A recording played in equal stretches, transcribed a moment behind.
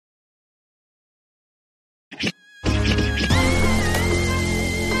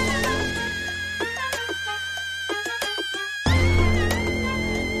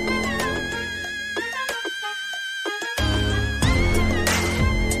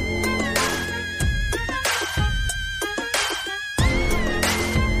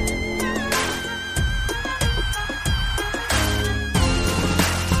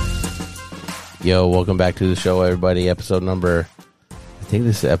Yo, welcome back to the show, everybody. I think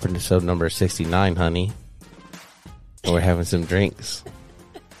this is episode number 69, honey. And we're having some drinks.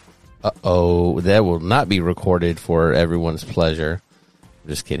 Uh-oh, that will not be recorded for everyone's pleasure. I'm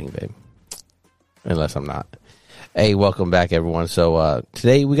just kidding, babe. Unless I'm not. Hey, welcome back, everyone. So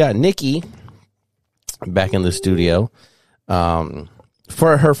today we got Nikki back in the studio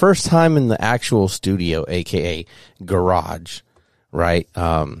for her first time in the actual studio, a.k.a. garage, right?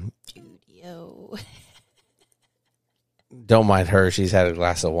 Studio. Don't mind her. She's had a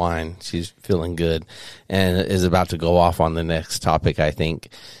glass of wine. She's feeling good and is about to go off on the next topic, I think.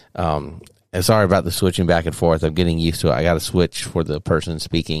 And sorry about the switching back and forth. I'm getting used to it. I got to switch for the person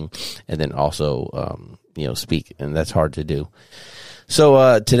speaking and then also, speak. And that's hard to do.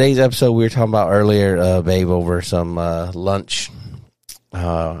 So today's episode, we were talking about earlier, babe, over some lunch.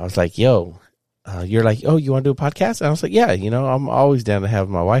 I was like, yo, you're like, oh, you want to do a podcast? And I was like, yeah, I'm always down to have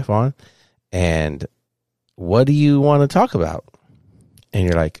my wife on. And what do you want to talk about? And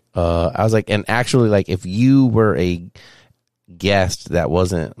you're like, I was like, and actually, like, if you were a guest that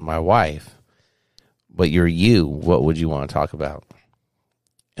wasn't my wife, but you're you, what would you want to talk about?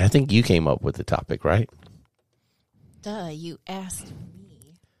 I think you came up with the topic, right? Duh, you asked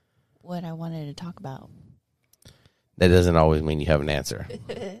me what I wanted to talk about. That doesn't always mean you have an answer,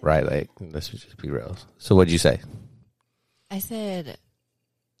 right? Like, let's just be real. So what'd you say? I said,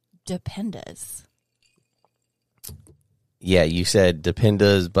 dependas. Yeah, you said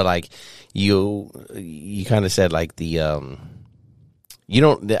dependas, but like you kind of said like the you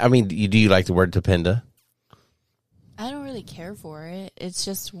don't. I mean, do you like the word dependa? I don't really care for it. It's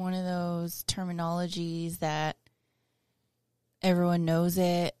just one of those terminologies that everyone knows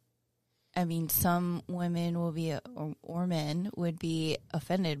it. I mean, some women will be, or men would be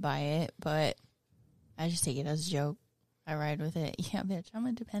offended by it, but I just take it as a joke. I ride with it. Yeah, bitch, I'm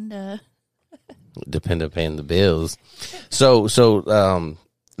a dependa. Dependa paying the bills. So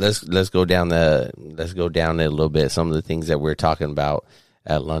let's go down it a little bit. Some of the things that we're talking about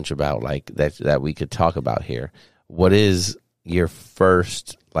at lunch about like that we could talk about here. What is your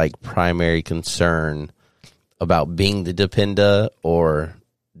first like primary concern about being the dependa or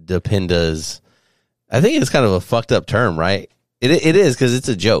dependas? I think it's kind of a fucked up term, right? It is because it's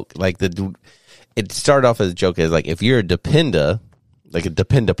a joke. Like it started off as a joke as like if you're a dependa, like a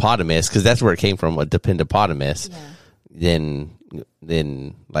dependopotamus, because that's where it came from, a dependopotamus. Yeah.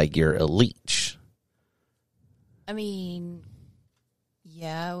 Then like you're a leech. I mean,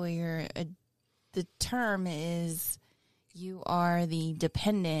 yeah, the term is you are the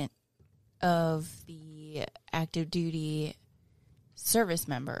dependent of the active duty service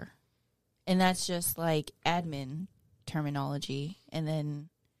member. And that's just like admin terminology. And then,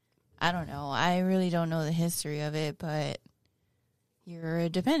 I don't know. I really don't know the history of it, but you're a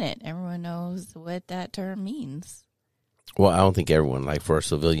dependent. Everyone knows what that term means. Well, I don't think everyone, like for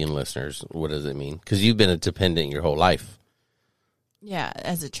civilian listeners, what does it mean? Because you've been a dependent your whole life. Yeah,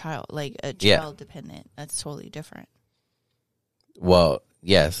 as a child, like a child dependent. That's totally different. Well,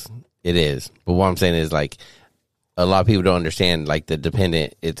 yes, it is. But what I'm saying is like a lot of people don't understand like the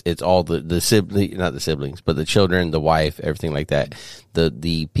dependent. It's all the sibling, not the siblings, but the children, the wife, everything like that.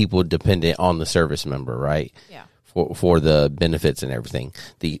 The people dependent on the service member, right? Yeah. For the benefits and everything,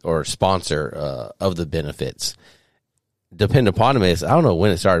 or sponsor of the benefits. Dependopotamus, I don't know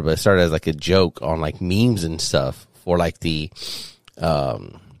when it started, but it started as like a joke on like memes and stuff for like the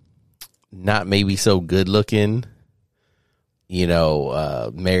not maybe so good looking,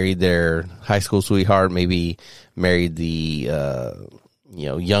 married their high school sweetheart, maybe married the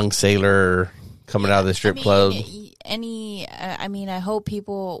young sailor coming out of the strip club. I hope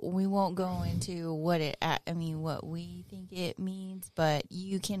we won't go into what we think it means, but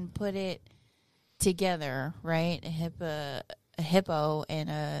you can put it together, right? A hippo and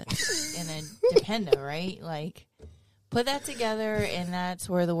a dependa, right? Like, put that together, and that's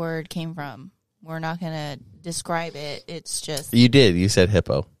where the word came from. We're not going to describe it. It's just... You did. You said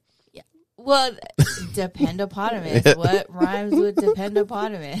hippo. Yeah. Well, dependopotamus. What rhymes with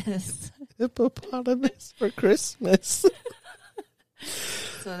dependopotamus? Hippopotamus for Christmas.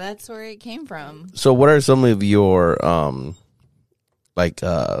 So that's where it came from. So what are some of your, I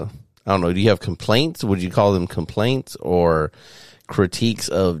don't know, do you have complaints? Would you call them complaints or critiques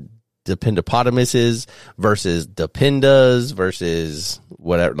of dependopotamuses versus dependas versus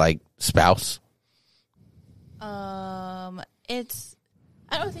whatever, like spouse?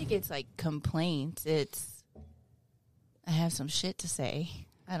 I don't think it's like complaints. I have some shit to say.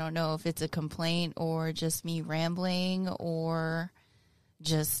 I don't know if it's a complaint or just me rambling or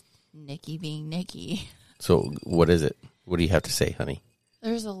just Nikki being Nikki. So what is it? What do you have to say, honey?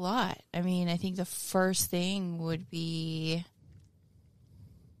 There's a lot. I mean, I think the first thing would be,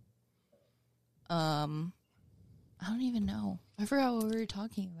 I don't even know. I forgot what we were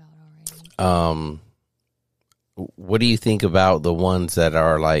talking about already. What do you think about the ones that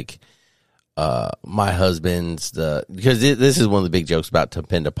are like, my husband's because this is one of the big jokes about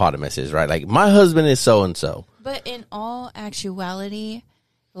Dependapotamuses, right? Like, my husband is so and so. But in all actuality,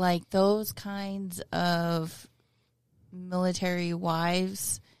 like those kinds of military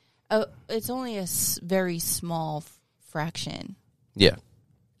wives, it's only a very small fraction. Yeah,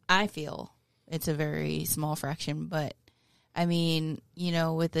 I feel it's a very small fraction, but I mean, you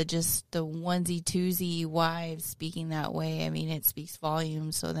know, with just the onesie twosie wives speaking that way, I mean, it speaks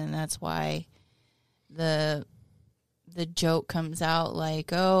volumes. So then that's why the joke comes out like,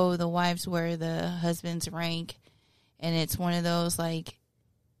 oh, the wives wear the husband's rank, and it's one of those like,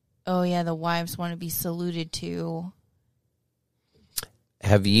 oh yeah, the wives want to be saluted to.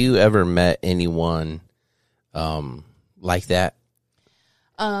 Have you ever met anyone like that?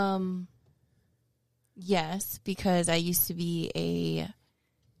 Yes, because I used to be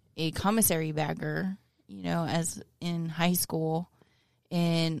a commissary bagger, you know, as in high school,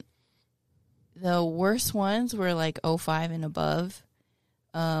 and the worst ones were like 05 and above,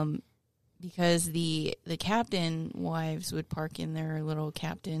 because the captain wives would park in their little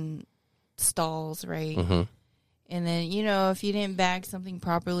captain stalls, right? Mm-hmm. And then, you know, if you didn't bag something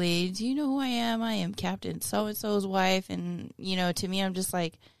properly, do you know who I am? I am Captain so-and-so's wife. And, you know, to me, I'm just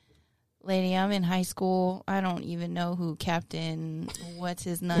like, lady, I'm in high school. I don't even know who Captain, what's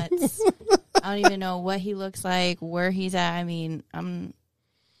his nuts. I don't even know what he looks like, where he's at. I mean,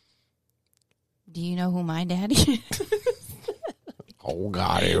 do you know who my daddy is? Oh,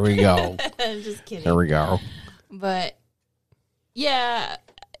 God, here we go. I'm just kidding. Here we go. But, yeah,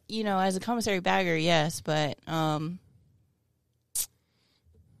 you know, as a commissary bagger, yes, but I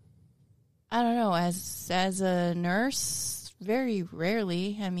don't know. As a nurse, very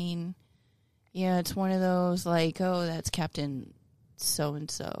rarely. I mean, yeah, it's one of those like, oh, that's Captain so and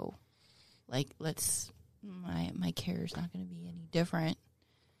so. Like, my care is not going to be any different.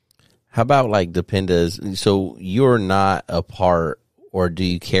 How about like Dependas? So you're not a part, or do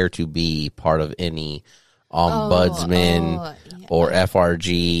you care to be part of any ombudsman or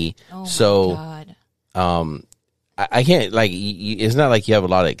FRG? Oh, so, my God. I can't, like, it's not like you have a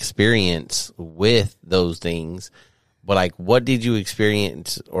lot of experience with those things, but like, what did you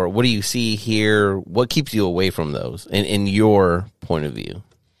experience, or what do you see here? What keeps you away from those in your point of view?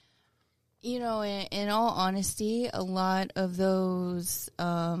 You know, in all honesty, a lot of those,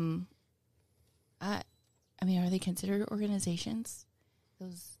 I mean, are they considered organizations?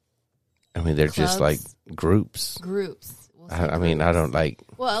 I mean, they're just like groups. We'll I mean, I don't like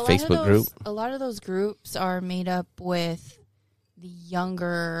Facebook group. A lot of those groups are made up with the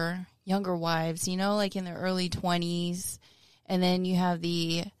younger wives, you know, like in their early 20s, and then you have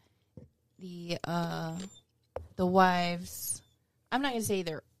the wives. I'm not gonna say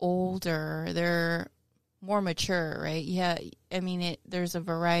they're older; they're more mature, right? Yeah, I mean, there's a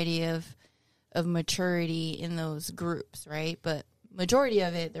variety of maturity in those groups, right? But majority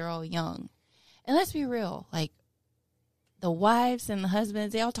of it, they're all young. And let's be real, like, the wives and the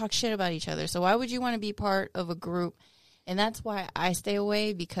husbands, they all talk shit about each other. So why would you want to be part of a group? And that's why I stay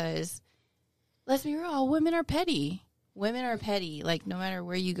away, because let's be real, women are petty. Women are petty, like, no matter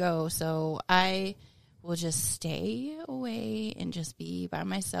where you go. So I will just stay away and just be by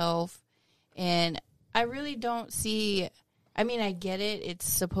myself. And I really don't see, I mean, I get it. It's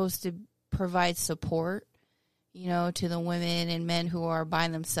supposed to provide support, you know, to the women and men who are by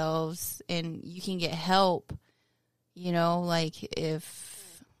themselves, and you can get help, you know, like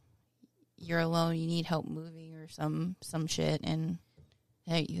if you're alone, you need help moving or some shit, and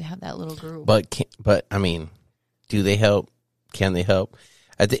you have that little group. But I mean, do they help? Can they help?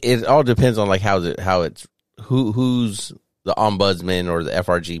 It all depends on like how it's who's the ombudsman or the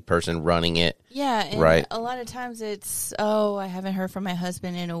FRG person running it. Yeah, and right. A lot of times it's, oh, I haven't heard from my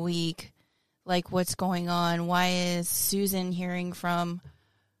husband in a week. Like, what's going on? Why is Susan hearing from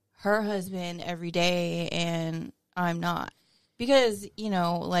her husband every day and I'm not? Because, you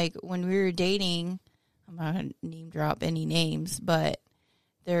know, like when we were dating, I'm not going to name drop any names, but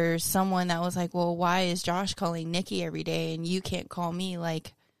there's someone that was like, well, why is Josh calling Nikki every day and you can't call me?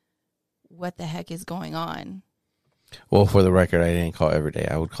 Like, what the heck is going on? Well, for the record, I didn't call every day.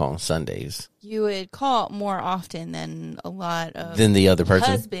 I would call on Sundays. You would call more often than a lot of than the other person?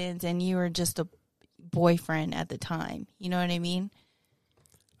 Husbands, and you were just a boyfriend at the time. You know what I mean?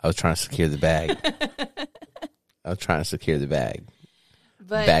 I was trying to secure the bag.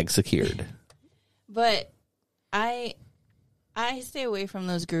 Bag secured. But I stay away from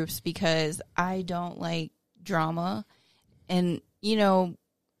those groups because I don't like drama. And, you know,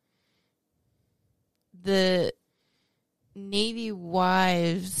 the Navy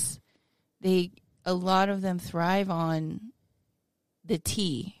wives, a lot of them thrive on the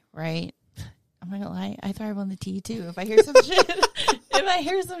tea, right? I'm not gonna lie, I thrive on the tea too. If I hear some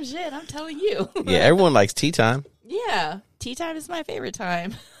shit, I'm telling you. Yeah, everyone likes tea time. Yeah, tea time is my favorite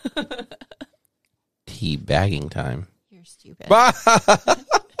time. Tea bagging time. You're stupid.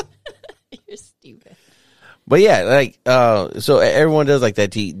 You're stupid. But yeah, like, so everyone does like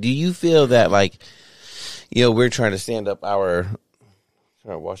that tea. Do you feel that, like, you know, we're trying to stand up our,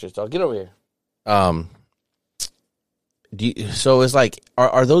 trying to wash this dog. Get over here. So it's like,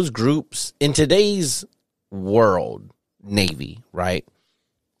 are those groups in today's world, Navy, right?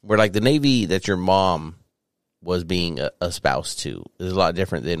 Where like the Navy that your mom was being a spouse to is a lot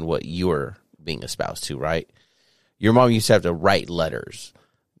different than what you're being a spouse to, right? Your mom used to have to write letters,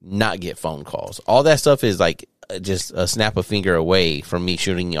 not get phone calls. All that stuff is like just a snap of finger away from me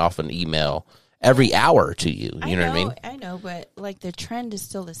shooting off an email every hour to you. You know what I mean? I know, but like the trend is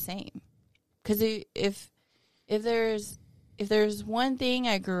still the same. Because if there's one thing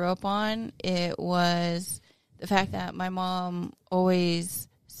I grew up on, it was the fact that my mom always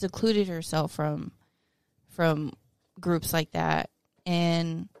secluded herself from groups like that.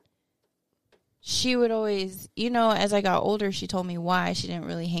 And she would always, you know, as I got older, she told me why she didn't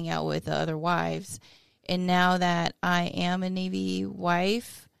really hang out with the other wives. And now that I am a Navy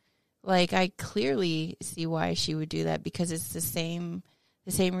wife, like, I clearly see why she would do that, because it's the same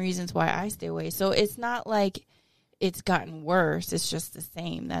reasons why I stay away. So it's not like it's gotten worse. It's just the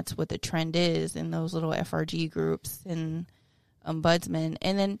same. That's what the trend is in those little FRG groups and ombudsman.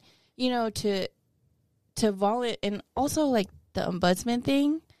 And then, you know, to volunteer, and also like the ombudsman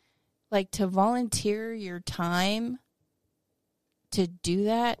thing, like to volunteer your time to do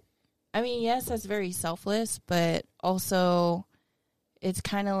that. I mean, yes, that's very selfless, but also it's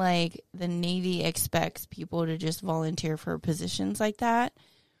kind of like the Navy expects people to just volunteer for positions like that,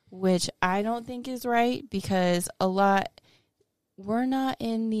 which I don't think is right, because we're not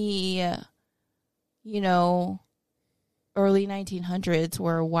in the, you know, early 1900s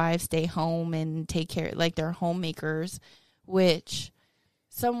where wives stay home and take care, like they're homemakers, which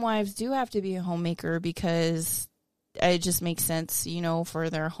some wives do have to be a homemaker because it just makes sense, you know, for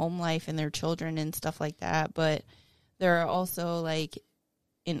their home life and their children and stuff like that. But there are also, like,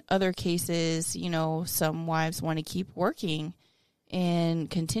 in other cases, you know, some wives want to keep working and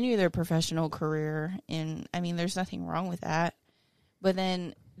continue their professional career. And I mean, there's nothing wrong with that. But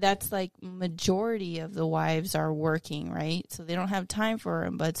then that's like majority of the wives are working, right? So they don't have time for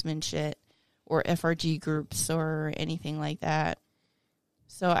ombudsman shit or FRG groups or anything like that.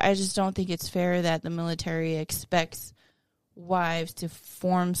 So I just don't think it's fair that the military expects wives to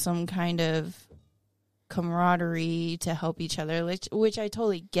form some kind of camaraderie to help each other, which I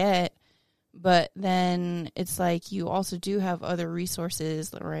totally get. But then it's like you also do have other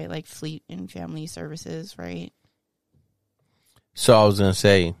resources, right? Like fleet and family services, right? So I was going to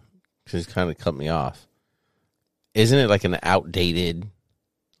say, because it kind of cut me off, isn't it like an outdated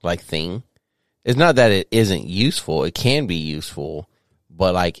like thing? It's not that it isn't useful. It can be useful.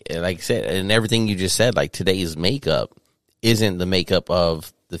 But like I said, and everything you just said, like today's makeup isn't the makeup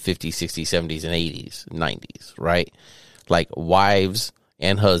of the 50s, 60s, 70s, and 80s, 90s, right? Like wives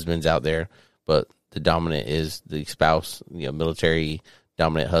and husbands out there, but the dominant is the spouse, you know, military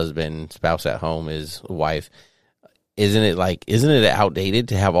dominant husband, spouse at home is wife. Isn't it outdated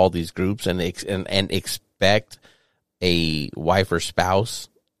to have all these groups and expect a wife or spouse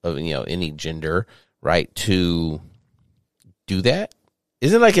of, you know, any gender, right, to do that?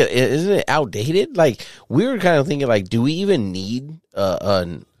 Isn't it outdated? Like, we were kind of thinking, like, do we even need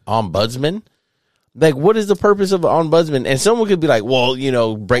an ombudsman? Like, what is the purpose of an ombudsman? And someone could be like, well, you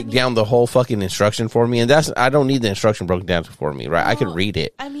know, break down the whole fucking instruction for me. And I don't need the instruction broken down for me, right? Well, I can read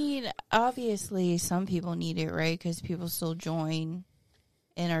it. I mean, obviously some people need it, right? Because people still join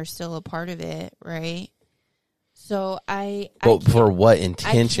and are still a part of it, right? So But for what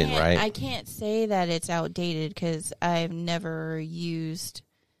intention, right? I can't say that it's outdated because I've never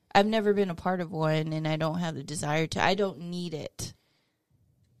been a part of one, and I don't have the desire to. I don't need it.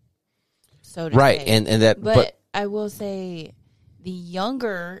 So to right, say. and that. But I will say, the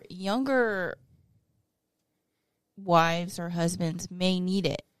younger wives or husbands may need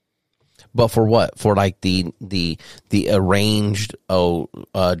it. But for what? For like the arranged,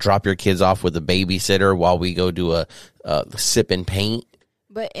 drop your kids off with a babysitter while we go do a sip and paint.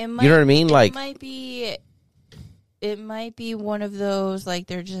 But it might, you know what I mean? Like, it might be one of those, like,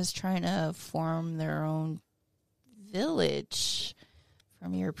 they're just trying to form their own village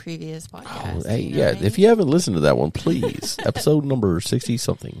from your previous podcast. Hey, yeah. If you haven't listened to that one, please, episode number 60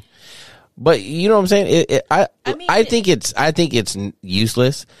 something. But you know what I'm saying? I think it's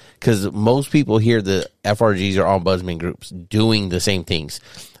useless because most people hear the FRGs or ombudsman groups doing the same things.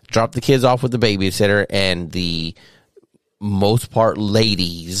 Drop the kids off with the babysitter, and the most part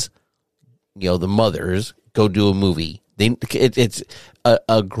ladies, the mothers, go do a movie. It's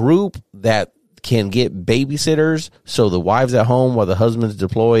a group that can get babysitters, so the wives at home while the husband's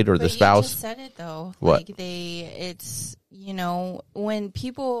deployed or the spouse. You just said it though. What? It's when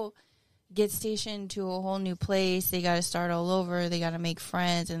people get stationed to a whole new place, they got to start all over. They got to make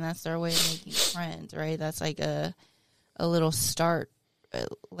friends, and that's their way of making friends, right? That's like a little start,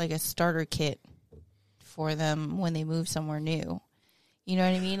 like a starter kit for them when they move somewhere new. You know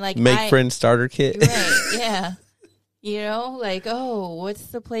what I mean? Like friend starter kit, right? Yeah. What's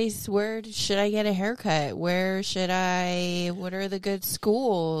the place? Where should I get a haircut? What are the good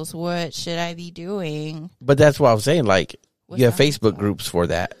schools? What should I be doing? But that's what I'm saying. Like, you have Facebook groups for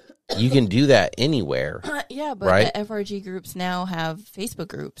that. You can do that anywhere. Yeah, but right? The FRG groups now have Facebook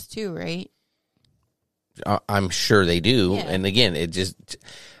groups too, right? I'm sure they do. Yeah. And again,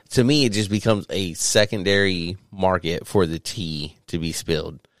 to me, it just becomes a secondary market for the tea to be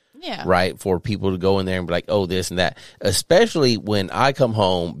spilled. Yeah. Right? For people to go in there and be like, oh, this and that. Especially when I come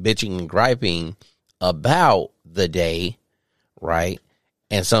home bitching and griping about the day, right?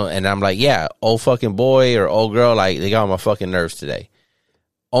 And I'm like, yeah, old fucking boy or old girl, like, they got on my fucking nerves today.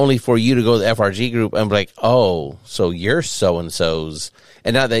 Only for you to go to the FRG group and be like, oh, so you're so-and-so's.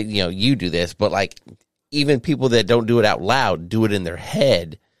 And not that, you do this, but like, even people that don't do it out loud do it in their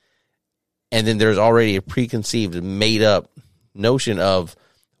head. And then there's already a preconceived, made-up notion of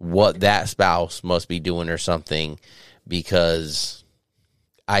what that spouse must be doing or something, because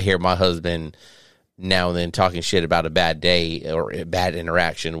I hear my husband now and then talking shit about a bad day or a bad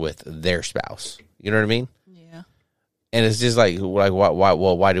interaction with their spouse. You know what I mean? Yeah. And it's just like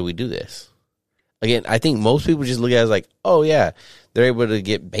why do we do this? Again, I think most people just look at it as like, oh yeah, they're able to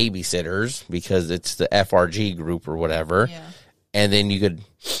get babysitters because it's the FRG group or whatever. Yeah. And then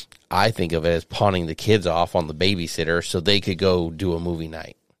I think of it as pawning the kids off on the babysitter so they could go do a movie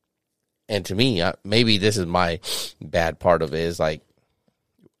night. And to me, maybe this is my bad part of it, is like,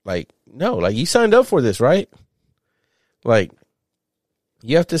 no, like, you signed up for this, right? Like,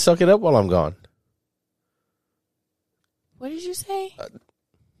 you have to suck it up while I'm gone. What did you say?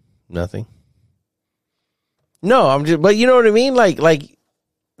 Nothing. No, I'm just, but you know what I mean? Like,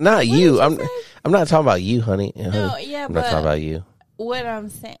 not you. I'm not talking about you, honey. No, yeah, I'm not talking about you. What I'm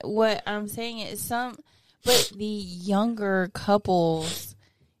saying is but the younger couples,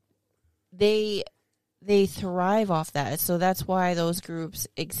 they thrive off that. So that's why those groups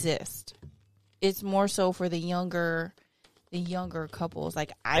exist. It's more so for the younger couples.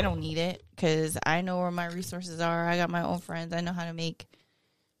 Like, I don't need it because I know where my resources are. I got my own friends. I know how to make.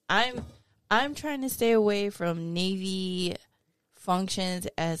 I'm trying to stay away from Navy functions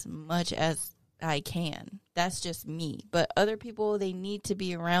as much as I can. That's just me. But other people, they need to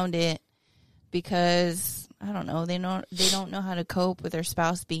be around it because, I don't know, they don't know how to cope with their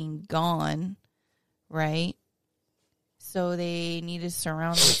spouse being gone, right? So they need to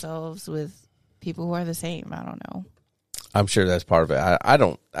surround themselves with people who are the same. I don't know. I'm sure that's part of it.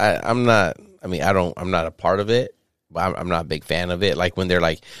 I'm not a part of it, but I'm not a big fan of it. Like, when they're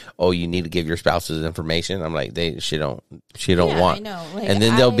like, oh, you need to give your spouse's information. I'm like, she don't want. I know. Like, and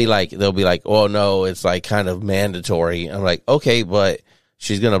then they'll be like, oh no, it's like kind of mandatory. I'm like, okay, but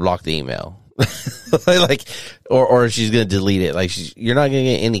she's going to block the email. Like, or she's going to delete it. Like, you're not going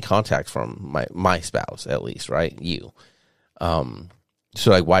to get any contact from my spouse, at least, right? You. So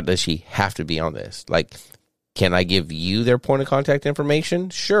like, why does she have to be on this? Like, can I give you their point of contact information?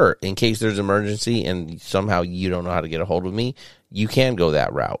 Sure. In case there's an emergency and somehow you don't know how to get a hold of me, you can go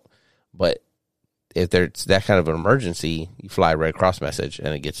that route. But if there's that kind of an emergency, you fly right across message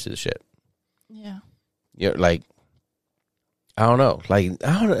and it gets to the shit. Yeah. You're like, I don't know.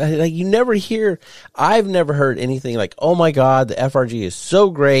 Like, you never hear, I've never heard anything like, oh my God, the FRG is so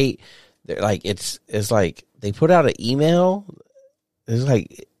great. They're like, it's like they put out an email. It's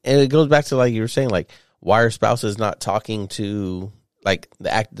like, and it goes back to, like you were saying, like, why are spouses not talking to, like,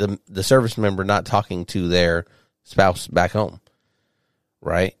 the service member not talking to their spouse back home,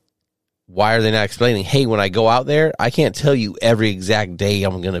 right? Why are they not explaining, hey, when I go out there, I can't tell you every exact day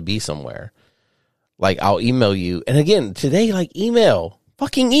I'm going to be somewhere. Like, I'll email you. And again, today, like,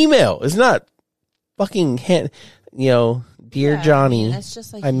 fucking email. It's not fucking, dear Johnny, that's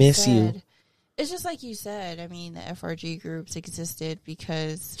just like I miss you. It's just like you said. I mean, the FRG groups existed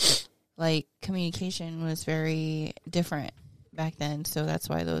because like communication was very different back then. So that's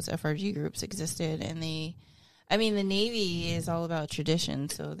why those FRG groups existed. And the Navy is all about tradition.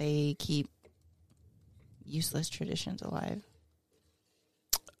 So they keep useless traditions alive.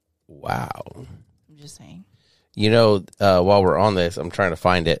 Wow. I'm just saying. While we're on this, I'm trying to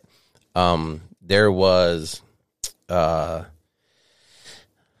find it. There was, that's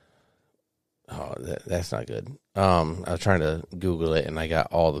not good. I was trying to Google it and I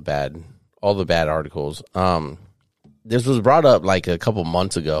got all the bad articles. This was brought up like a couple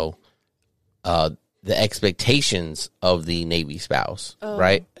months ago. The expectations of the Navy spouse,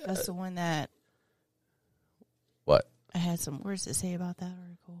 right? That's the one that. What? I had some words to say about that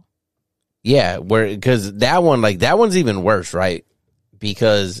article. Yeah, because that one's even worse, right?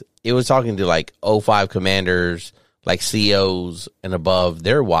 Because it was talking to like O5 commanders, like COs and above,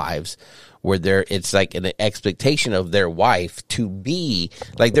 their wives, where it's like an expectation of their wife to be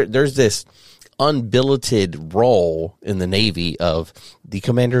like there's this unbilleted role in the Navy of the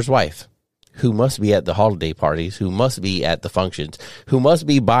commander's wife, who must be at the holiday parties, who must be at the functions, who must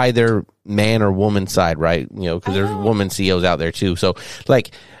be by their man or woman side, right? Because there's woman COs out there too. So like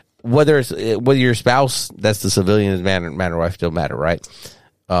whether your spouse, that's the civilian, is man or wife, don't matter, right?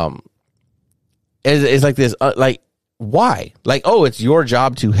 It's like this, like, why? Like, oh, it's your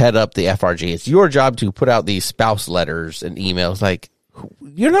job to head up the FRG. It's your job to put out these spouse letters and emails. Like,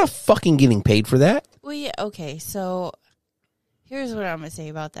 you're not fucking getting paid for that. Well, yeah, okay, so here's what I'm going to say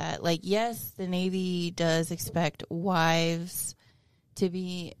about that. Like, yes, the Navy does expect wives to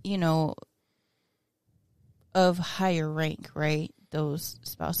be, of higher rank, right? Those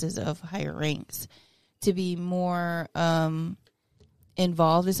spouses of higher ranks to be more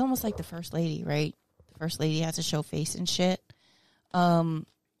involved. It's almost like the first lady, right? The first lady has to show face and shit. The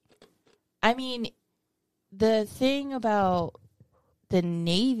thing about the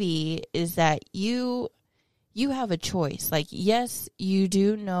Navy is that you have a choice. Like, yes, you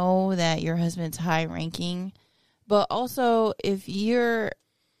do know that your husband's high ranking, but also if you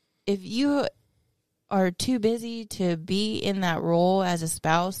are too busy to be in that role as a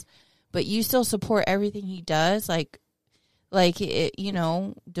spouse, but you still support everything he does, like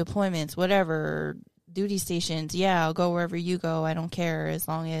deployments, whatever, duty stations. Yeah, I'll go wherever you go. I don't care as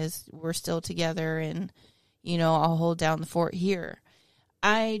long as we're still together and, I'll hold down the fort here.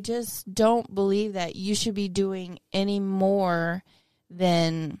 I just don't believe that you should be doing any more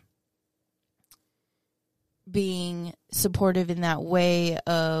than being supportive in that way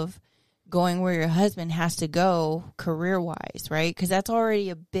of going where your husband has to go career-wise, right? Because that's already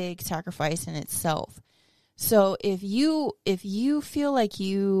a big sacrifice in itself. So if you feel like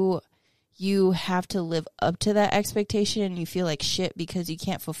you have to live up to that expectation and you feel like shit because you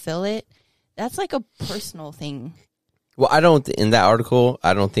can't fulfill it, that's like a personal thing. Well, in that article,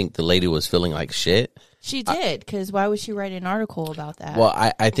 I don't think the lady was feeling like shit. She did, because why would she write an article about that? Well,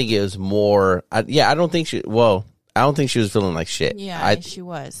 I think it was more, I don't think she was feeling like shit. Yeah, she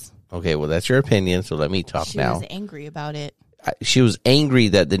was. Okay, well, that's your opinion, so let me talk now. She was angry about it. She was angry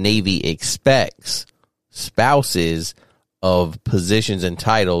that the Navy expects spouses of positions and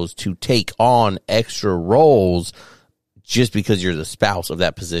titles to take on extra roles just because you're the spouse of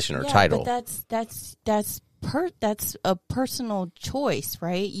that position or title. But that's a personal choice,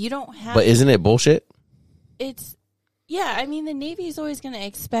 right? You don't have. But isn't it bullshit? The Navy is always going to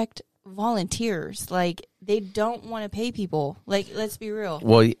expect volunteers. Like, they don't want to pay people. Like, let's be real.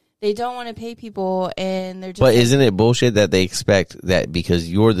 Well, they don't want to pay people, and they're just. But isn't it bullshit that they expect that because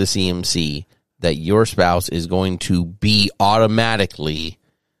you're the CMC, that your spouse is going to be automatically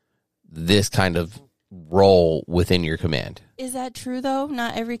this kind of role within your command? Is that true, though?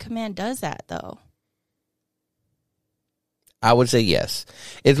 Not every command does that, though. I would say yes.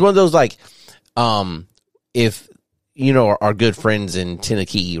 It's one of those, like, if, our good friends in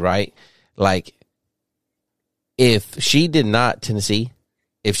Tennessee, right? Like, if she did not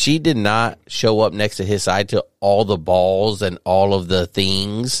show up next to his side to all the balls and all of the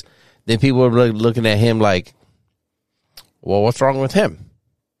things, then people are looking at him like, well, what's wrong with him?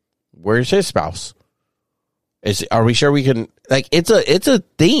 Where's his spouse? Are we sure we can, like, it's a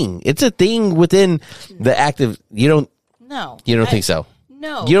thing. It's a thing within the active, No. You don't think so?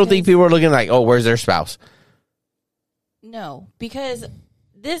 No. You don't think people are looking like, oh, where's their spouse? No, because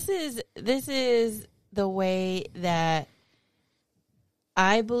this is the way that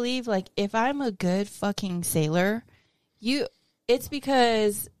I believe, like, if I'm a good fucking sailor, it's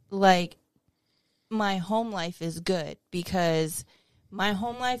because, like, my home life is good, because my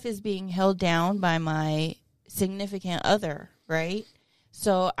home life is being held down by my significant other, right?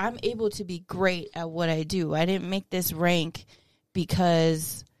 So I'm able to be great at what I do. I didn't make this rank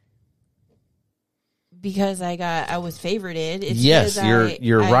because because I was favorited. It's yes, because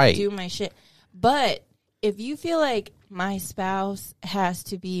you're I right. do my shit. But if you feel like my spouse has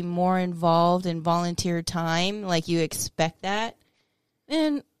to be more involved in volunteer time, like you expect that,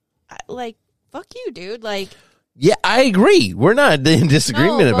 then like fuck you, dude. Like, yeah, I agree. We're not in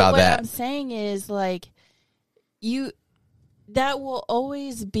disagreement about that. What I'm saying is like that will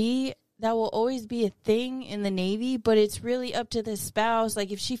always be a thing in the Navy, but it's really up to the spouse.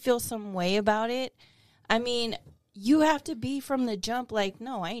 Like if she feels some way about it, I mean, you have to be from the jump like,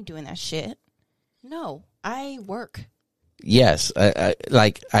 no, I ain't doing that shit. No, I work. Yes, I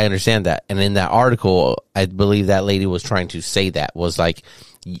understand that. And in that article, I believe that lady was trying to say that was like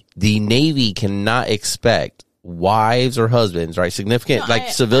the Navy cannot expect wives or husbands, right? Significant,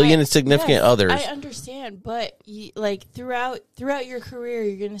 civilian and significant others. I understand, but throughout your career,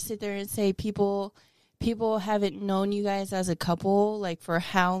 you're going to sit there and say people haven't known you guys as a couple, like for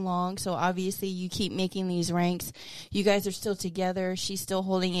how long? So obviously you keep making these ranks. You guys are still together. She's still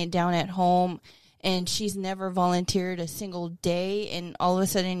holding it down at home. And she's never volunteered a single day, and all of a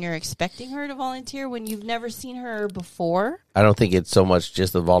sudden you're expecting her to volunteer when you've never seen her before? I don't think it's so much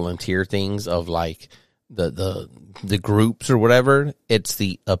just the volunteer things of like the groups or whatever. It's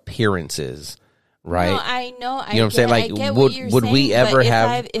the appearances, right? No, I know. You know what I'm saying? Like, would we ever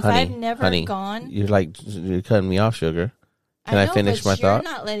have? If honey, I've never gone, you're cutting me off, sugar. Can I finish my thought?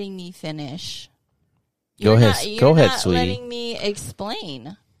 You're not letting me finish. Go ahead, You're not sweetie. letting me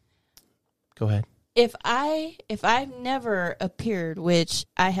explain. Go ahead. If I've never appeared, which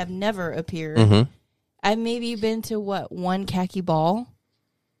I have never appeared, I've maybe been to one khaki ball,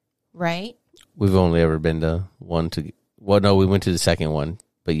 right? We've only ever been to one. No, we went to the second one,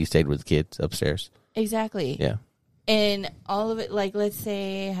 but you stayed with the kids upstairs. Exactly. Yeah. And all of it, like, let's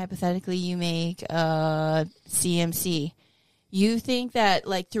say hypothetically you make CMC. You think that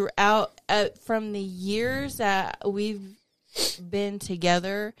like throughout from the years that we've been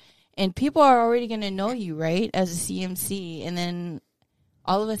together, and people are already going to know you, right, as a CMC, and then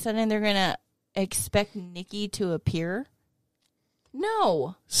all of a sudden they're going to expect Nikki to appear?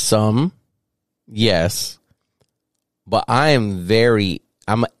 No. Some, yes. But I'm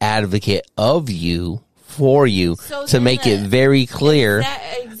an advocate of you, for you, to make it very clear,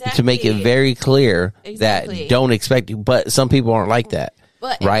 exactly. to make it very clear that don't expect you. But some people aren't like that.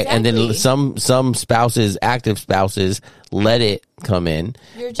 But right, exactly. and then some spouses, active spouses, let it come in,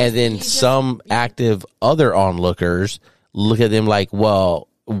 and then some active other onlookers look at them like, well,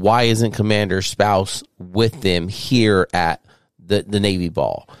 why isn't Commander's spouse with them here at the Navy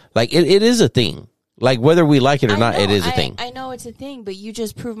ball? Like it is a thing. Like whether we like it or not, it is a thing. I know it's a thing, but you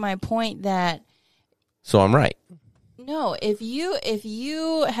just proved my point that. So I'm right. No, if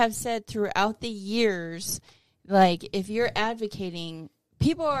you have said throughout the years, like if you're advocating.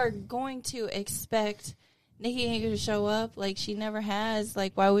 People are going to expect Nikki Hager to show up like she never has.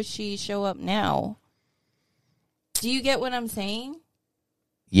 Like, why would she show up now? Do you get what I'm saying?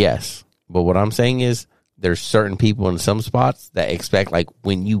 Yes. But what I'm saying is there's certain people in some spots that expect, like,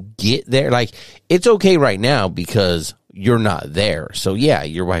 when you get there, like, it's okay right now because you're not there. So, yeah,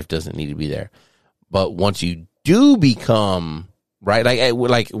 your wife doesn't need to be there. But once you do become, right,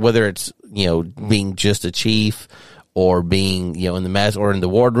 like whether it's, being just a chief or being, in the mess or in the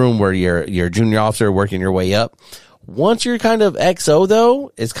wardroom where you're a junior officer working your way up. Once you're kind of XO,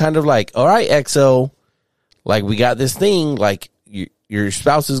 though, it's kind of like, all right, XO, like we got this thing, like your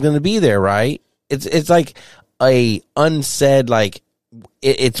spouse is going to be there, right? It's like a unsaid, like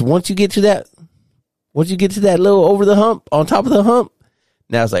it's once you get to that little over the hump, on top of the hump,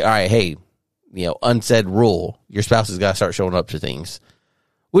 now it's like, all right, hey, unsaid rule, your spouse has got to start showing up to things,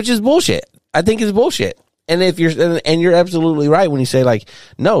 which is bullshit. I think it's bullshit. And you're absolutely right when you say like,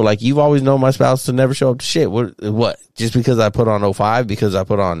 no, like you've always known my spouse to never show up to shit. What? Just because I put on 05, because I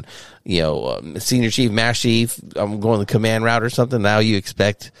put on, senior chief, master chief, I'm going the command route or something. Now you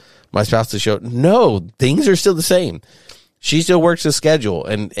expect my spouse to show? No, things are still the same. She still works the schedule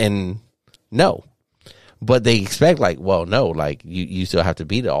and no, but they expect like, well, no, like you still have to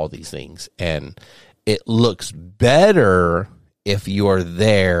be to all these things. And it looks better if you're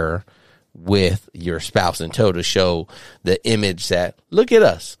there with your spouse in tow to show the image that, look at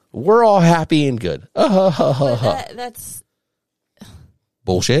us, we're all happy and good. That's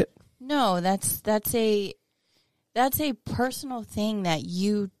bullshit. No, that's a personal thing that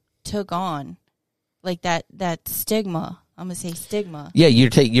you took on, like that stigma. I'm gonna say stigma. Yeah,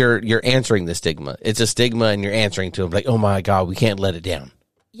 you're answering the stigma. It's a stigma, and you're answering to them like, oh my God, we can't let it down.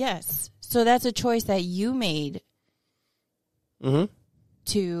 Yes, so that's a choice that you made. Mm-hmm.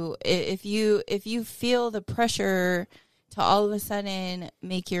 To if you feel the pressure to all of a sudden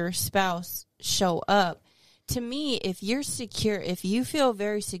make your spouse show up. To me, if you're secure, if you feel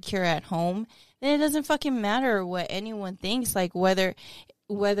very secure at home, then it doesn't fucking matter what anyone thinks, like whether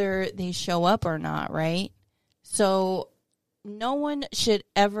they show up or not, right? So no one should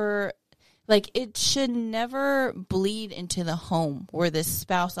ever, like, it should never bleed into the home where the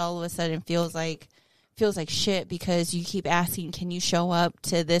spouse all of a sudden feels like shit because you keep asking, can you show up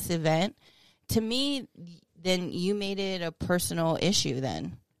to this event? To me, then you made it a personal issue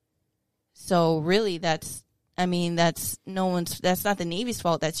then. So really that's not the Navy's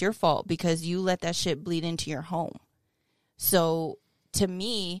fault. That's your fault because you let that shit bleed into your home. So to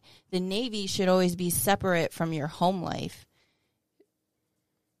me, the Navy should always be separate from your home life.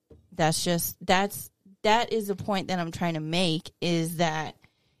 That is the point that I'm trying to make, is that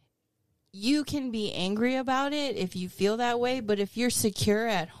you can be angry about it if you feel that way, but if you're secure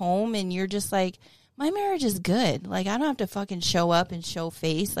at home and you're just like, my marriage is good, like, I don't have to fucking show up and show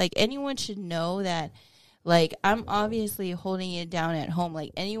face. Like, anyone should know that, like, I'm obviously holding it down at home.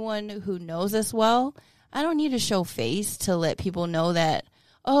 Like, anyone who knows us well, I don't need to show face to let people know that,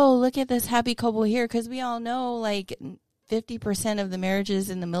 oh, look at this happy couple here, because we all know, like, 50% of the marriages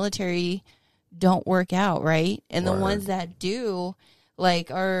in the military don't work out, right? And the ones that do, like,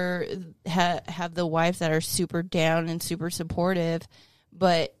 have the wives that are super down and super supportive,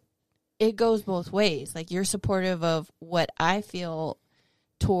 but it goes both ways. Like, you're supportive of what I feel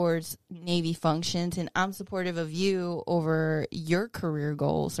towards Navy functions, and I'm supportive of you over your career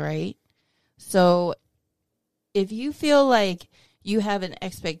goals, right? So if you feel like you have an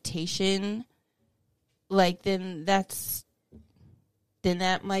expectation, like, then that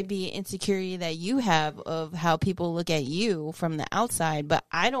might be an insecurity that you have of how people look at you from the outside. But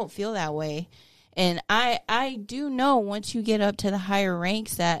I don't feel that way. And I do know once you get up to the higher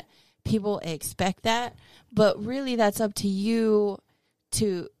ranks that people expect that. But really, that's up to you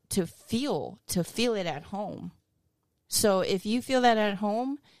to feel it at home. So if you feel that at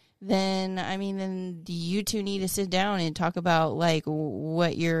home, then you two need to sit down and talk about, like,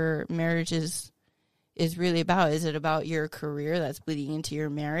 what your marriage is really about. Is it about your career that's bleeding into your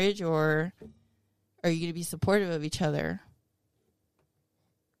marriage, or are you going to be supportive of each other?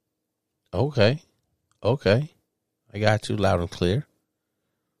 Okay. I got you loud and clear.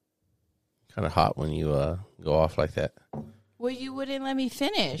 Kind of hot when you go off like that. Well, you wouldn't let me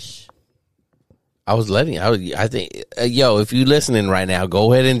finish. I think, yo, if you listening right now,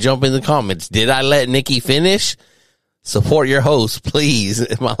 go ahead and jump in the comments. Did I let Nikki finish? Support your host,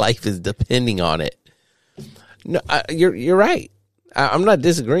 please. My life is depending on it. No, you're right. I'm not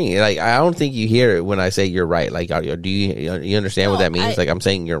disagreeing. Like, I don't think you hear it when I say you're right. Like, do you understand what that means? Like, I'm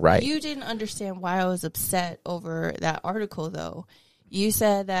saying you're right. You didn't understand why I was upset over that article, though. You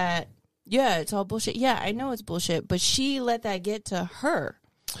said that, yeah, it's all bullshit. Yeah, I know it's bullshit, but she let that get to her.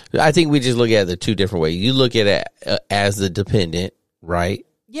 I think we just look at it the two different ways. You look at it as the dependent, right?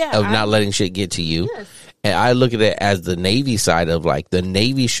 Yeah. Of not letting shit get to you. Yes. And I look at it as the Navy side of, like, the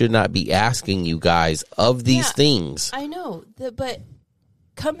Navy should not be asking you guys of these things. I know, but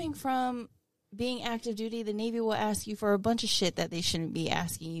coming from being active duty, the Navy will ask you for a bunch of shit that they shouldn't be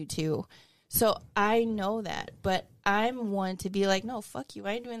asking you to. So I know that, but I'm one to be like, no, fuck you.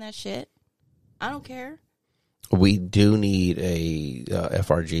 I ain't doing that shit. I don't care. We do need a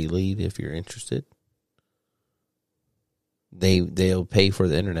FRG lead if you're interested. They'll pay for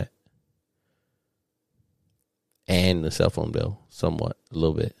the internet and the cell phone bill, somewhat, a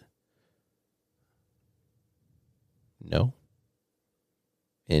little bit. No.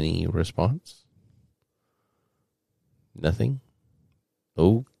 Any response? Nothing.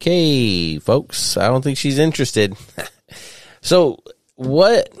 Okay, folks. I don't think she's interested. So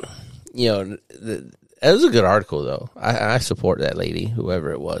what? It was a good article, though. I support that lady,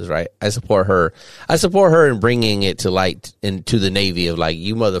 whoever it was, right? I support her. I support her in bringing it to light into the Navy of, like,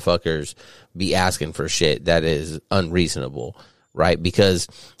 you motherfuckers be asking for shit that is unreasonable, right? Because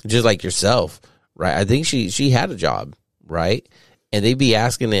just like yourself, right? I think she had a job, right? And they be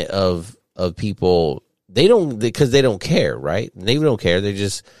asking it of people. Because they don't care, right? The Navy don't care. They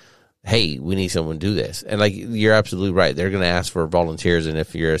just, hey, we need someone to do this. And, like, you're absolutely right. They're going to ask for volunteers, and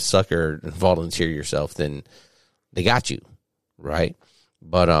if you're a sucker and volunteer yourself, then they got you, right?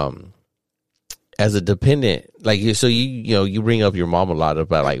 But as a dependent, like, so you bring up your mom a lot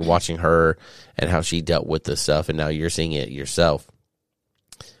about, like, watching her and how she dealt with the stuff, and now you're seeing it yourself,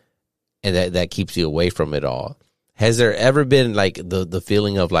 and that keeps you away from it all. Has there ever been, like, the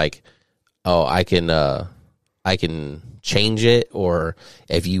feeling of, like, oh, I can change it, or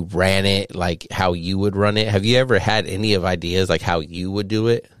if you ran it, like, how you would run it? Have you ever had any of ideas, like, how you would do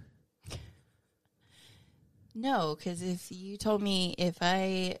it? No, because if you told me if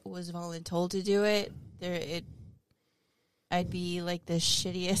I was voluntold to do it, I'd be like the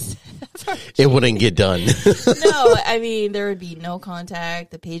shittiest. It wouldn't get done. No, I mean, there would be no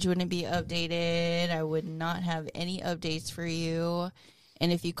contact. The page wouldn't be updated. I would not have any updates for you.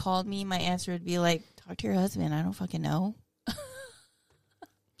 And if you called me, my answer would be like, talk to your husband. I don't fucking know.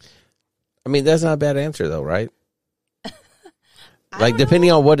 I mean, that's not a bad answer, though, right? Like,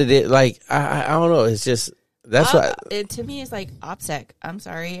 depending on what it is, like, I don't know. It's just, that's what. To me, it's like OPSEC. I'm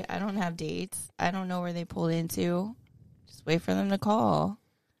sorry. I don't have dates. I don't know where they pulled into. Just wait for them to call.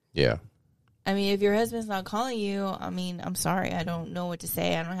 Yeah. I mean, if your husband's not calling you, I mean, I'm sorry. I don't know what to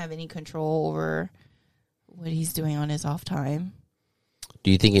say. I don't have any control over what he's doing on his off time.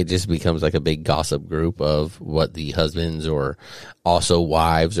 Do you think it just becomes like a big gossip group of what the husbands or also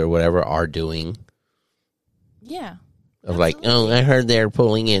wives or whatever are doing? Yeah. Of like, oh, I heard they're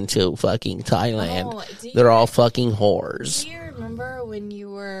pulling into fucking Thailand. They're all fucking whores. Do you remember when you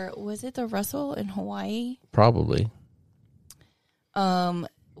were, was it the Russell in Hawaii? Probably. What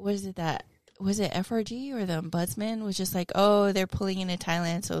is it that, was it FRG or the ombudsman was just like, oh, they're pulling into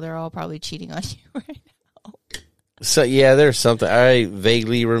Thailand, so they're all probably cheating on you right now. So, yeah, there's something, I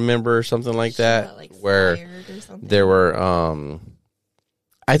vaguely remember something like that. Got, like, where or there were,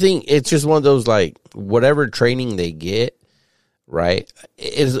 I think it's just one of those, like, whatever training they get, right?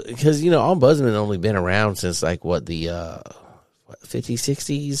 Is because, you know, ombudsman only been around since, like, what, the 50s,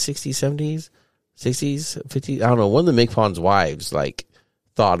 60s, 60s, 70s, 60s, 50s? I don't know. One of the McPon's wives, like,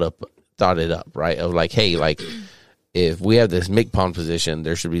 thought it up, right? Of, like, hey, like, if we have this McPon position,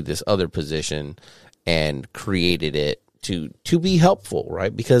 there should be this other position, and created it to be helpful,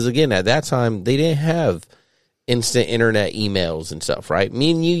 right? Because, again, at that time, they didn't have instant internet emails and stuff, right? Me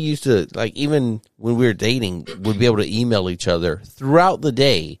and you used to, like, even when we were dating, would be able to email each other throughout the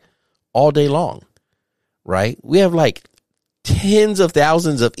day, all day long, right? We have, like, tens of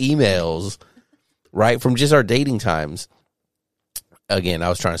thousands of emails, right, from just our dating times. Again, I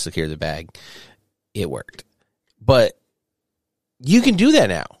was trying to secure the bag. It worked. But you can do that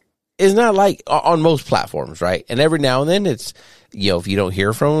now. It's not like on most platforms, right? And every now and then it's, you know, if you don't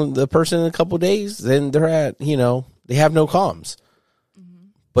hear from the person in a couple of days, then they're at, you know, they have no comms. Mm-hmm.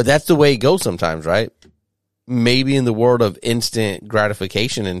 But that's the way it goes sometimes, right? Maybe in the world of instant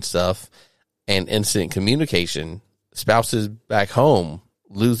gratification and stuff and instant communication, spouses back home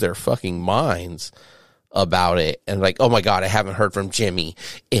lose their fucking minds about it. And like, oh my God, I haven't heard from Jimmy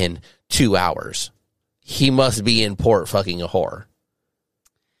in 2 hours. He must be in port fucking a whore.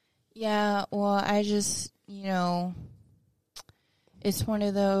 Yeah, well, I just, you know, it's one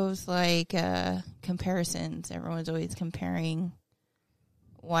of those, like, comparisons. Everyone's always comparing.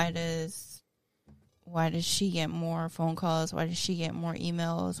 Why does she get more phone calls? Why does she get more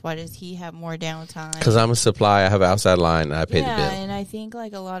emails? Why does he have more downtime? Because I'm a supply. I have an outside line. And I pay the bill. Yeah, and I think,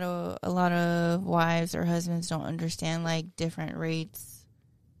 like, a lot of wives or husbands don't understand, like, different rates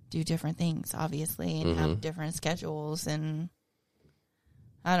do different things, obviously, and have different schedules. And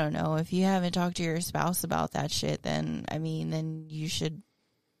I don't know. If you haven't talked to your spouse about that shit, then, I mean, then you should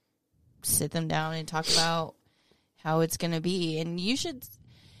sit them down and talk about how it's going to be. And you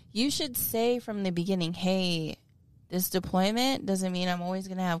should say from the beginning, hey, this deployment doesn't mean I'm always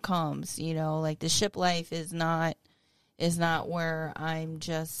going to have comms. You know, like, the ship life is not where I'm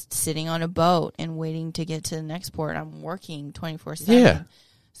just sitting on a boat and waiting to get to the next port. I'm working 24/7. Yeah.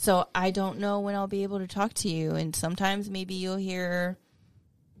 So I don't know when I'll be able to talk to you. And sometimes maybe you'll hear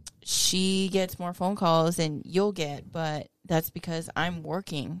she gets more phone calls than you'll get, but that's because I'm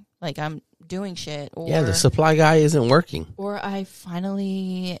working. Like, I'm doing shit. Or, yeah, the supply guy isn't working. Or I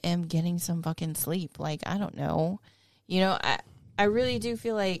finally am getting some fucking sleep. Like, I don't know. You know, I really do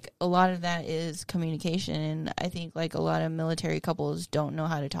feel like a lot of that is communication. And I think, like, a lot of military couples don't know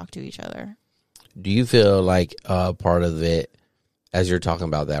how to talk to each other. Do you feel like part of it, as you're talking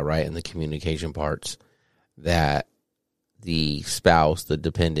about that, right, and the communication parts, that the spouse, the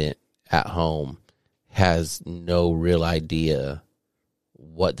dependent at home, has no real idea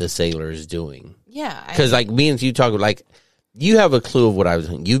what the sailor is doing? Yeah. Because, like, me and you talk, like, you have a clue of what I was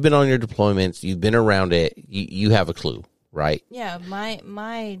doing. You've been on your deployments. You've been around it. You have a clue, right? Yeah,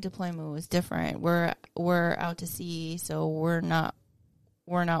 my deployment was different. We're out to sea, so we're not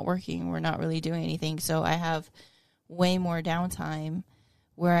working. We're not really doing anything. So I have way more downtime.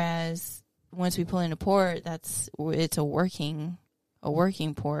 Whereas once we pull into port, it's a working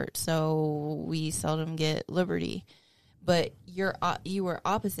port. So we seldom get liberty. But you were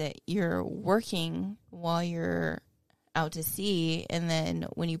opposite. You're working while you're out to sea, and then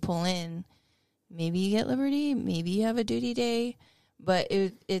when you pull in, maybe you get liberty, maybe you have a duty day, but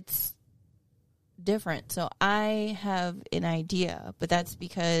it's different. So I have an idea, but that's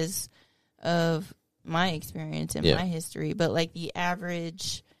because of my experience and my history. But like the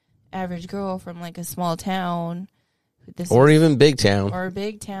average girl from like a small town, even big town, or a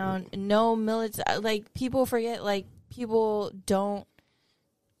big town, no military. Like people forget, like people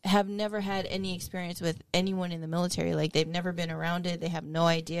have never had any experience with anyone in the military. Like they've never been around it. They have no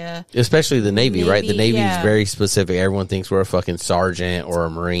idea. Especially the Navy, right? The Navy is very specific. Everyone thinks we're a fucking sergeant or a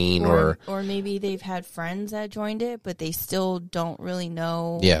Marine or maybe they've had friends that joined it, but they still don't really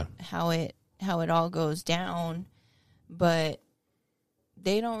know how it all goes down. But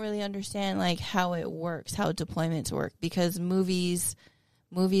they don't really understand like how it works, how deployments work, because movies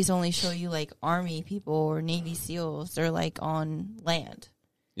only show you like Army people or Navy SEALs. They're like on land.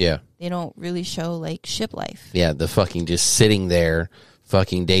 Yeah. They don't really show, like, ship life. Yeah, the fucking just sitting there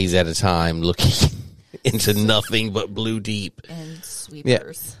fucking days at a time looking into nothing but blue deep. And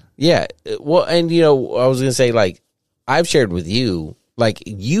sweepers. Yeah. Well, and, you know, I was going to say, like, I've shared with you, like,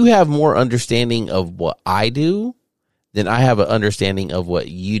 you have more understanding of what I do than I have an understanding of what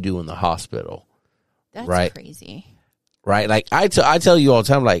you do in the hospital. That's crazy. Right? Like, I tell you all the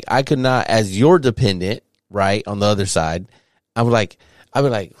time, like, I could not, as your dependent, right, on the other side, I'd be like,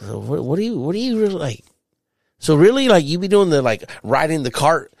 what do you really like? So really, like, you be doing the, like, riding the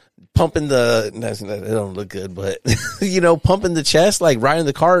cart, pumping that don't look good, but, you know, pumping the chest, like, riding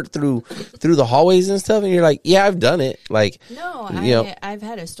the cart through the hallways and stuff, and you're like, yeah, I've done it. Like, no, I've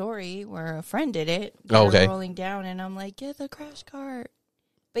had a story where a friend did it. Okay. Rolling down, and I'm like, get the crash cart.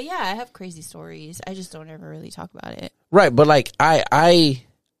 But yeah, I have crazy stories. I just don't ever really talk about it. Right, but, like, I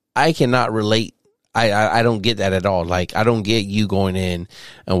cannot relate. I don't get that at all. Like, I don't get you going in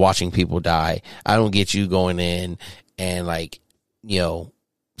and watching people die. I don't get you going in and, like, you know,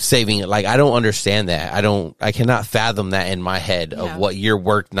 saving it. Like, I don't understand that. I cannot fathom that in my head of what your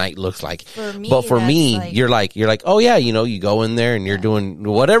work night looks like. But for me, like, you're like, oh yeah, you know, you go in there and you're doing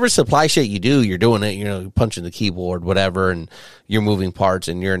whatever supply shit you do, you're doing it, you know, you're punching the keyboard, whatever, and you're moving parts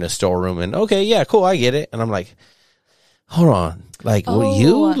and you're in a storeroom and okay, yeah, cool, I get it. And I'm like, hold on. Like, what?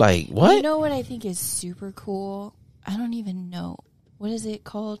 You know what I think is super cool? I don't even know. What is it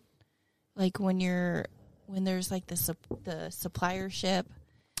called? Like, when there's, like, the supplier ship.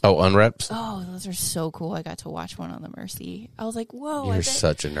 Oh, unreps? Oh, those are so cool. I got to watch one on the Mercy. I was like, whoa. You're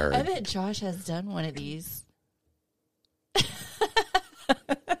such a nerd. I bet Josh has done one of these.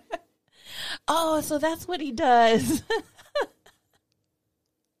 Oh, so that's what he does.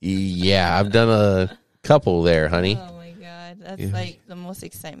 Yeah, I've done a couple there, honey. Oh, that's like the most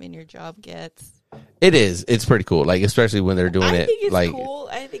excitement your job gets. It is. It's pretty cool. Like, especially when they're doing it. I think it's like, cool.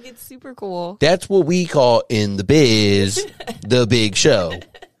 I think it's super cool. That's what we call in the biz the big show.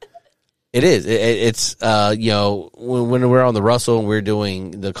 It is. It's you know, when we're on the Russell and we're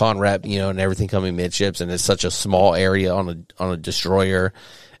doing the con rep, you know, and everything coming midships, and it's such a small area on a destroyer,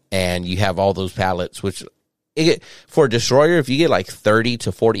 and you have all those pallets, which for a destroyer, if you get like 30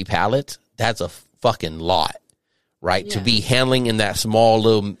 to 40 pallets, that's a fucking lot. Right? Yeah. To be handling in that small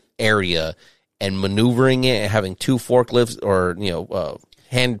little area and maneuvering it and having two forklifts or, you know,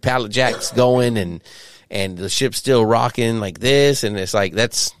 hand pallet jacks going and the ship's still rocking like this. And it's like,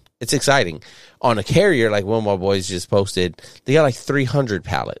 it's exciting. On a carrier, like one of my boys just posted, they got like 300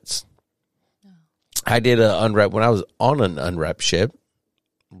 pallets. Oh. I did when I was on an unwrap ship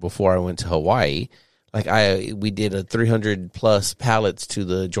before I went to Hawaii. Like we did a 300 plus pallets to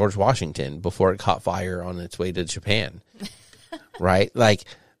the George Washington before it caught fire on its way to Japan. Right? Like,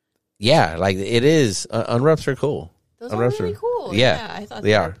 yeah, like it is. Unwraps are cool. Those are really cool. Yeah, I thought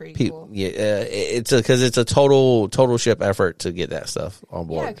they were pretty cool. Yeah, because it's a total ship effort to get that stuff on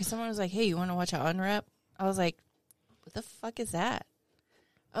board. Yeah, because someone was like, "Hey, you want to watch an unwrap?" I was like, "What the fuck is that?"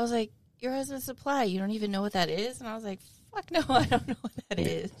 I was like, "Your husband's supply. You don't even know what that is?" And I was like, "Fuck no, I don't know what that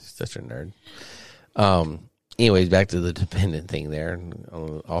is." Such a nerd. Anyways, back to the dependent thing there,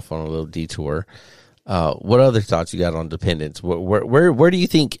 off on a little detour. What other thoughts you got on dependents? Where do you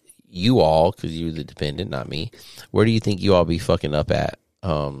think you all, because you're the dependent, not me, where do you think you all be fucking up at?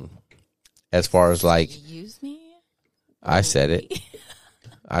 As far as like, use me? I said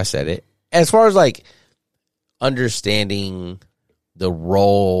it. As far as like understanding the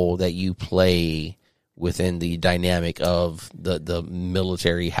role that you play within the dynamic of the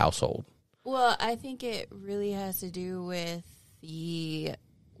military household. Well, I think it really has to do with the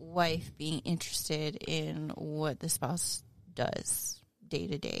wife being interested in what the spouse does day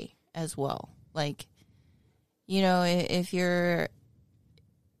to day as well. Like, you know, if you're,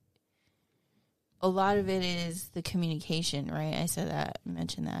 a lot of it is the communication, right? I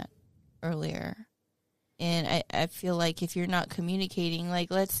mentioned that earlier. And I feel like if you're not communicating,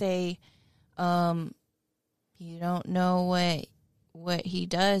 like, let's say You don't know what he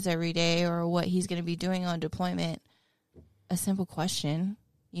does every day or what he's going to be doing on deployment. A simple question,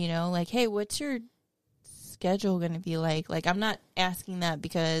 like, hey, what's your schedule going to be like? Like, I'm not asking that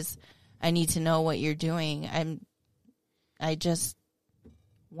because I need to know what you're doing. I just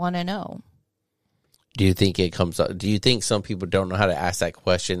want to know. Do you think it comes up? Do you think some people don't know how to ask that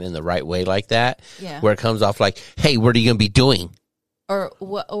question in the right way like that? Yeah. Where it comes off like, hey, what are you going to be doing?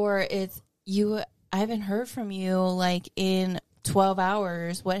 Or it's you. I haven't heard from you like in 12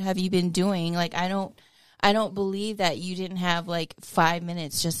 hours. What have you been doing? Like, I don't believe that you didn't have like 5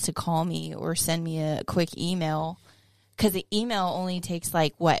 minutes just to call me or send me a quick email, because the email only takes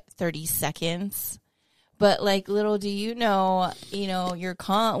like 30 seconds. But like, little do you know, your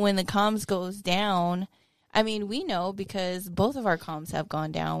when the comms goes down. I mean, we know because both of our comms have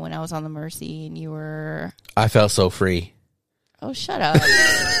gone down when I was on the Mercy and you were. I felt so free. Oh, shut up.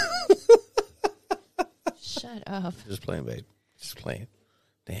 Shut up. Just playing, babe. Just playing.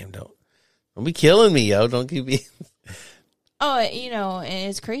 Damn, don't be killing me, yo. Don't keep me. Oh, and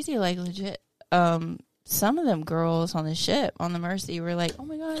it's crazy. Like, legit, some of them girls on the ship, on the Mercy, were like, oh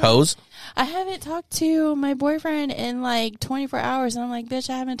my God. Hoes? I haven't talked to my boyfriend in like 24 hours. And I'm like, bitch,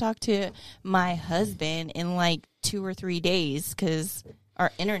 I haven't talked to my husband in like 2 or 3 days because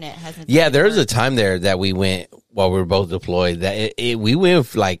our internet hasn't. Yeah, there was a time there that we went while we were both deployed that we went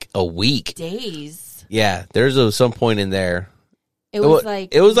for like a week. Days. Yeah, there's some point in there. It was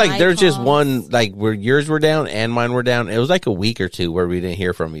like there's just one, like where yours were down and mine were down. It was like a week or two where we didn't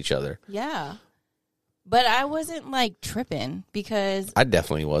hear from each other. Yeah. But I wasn't like tripping because I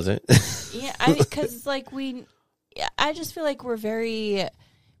definitely wasn't. Yeah, because like I just feel like we're very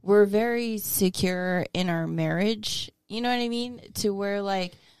secure in our marriage. You know what I mean? To where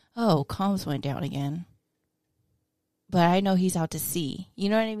like, oh, comms went down again, but I know he's out to sea. You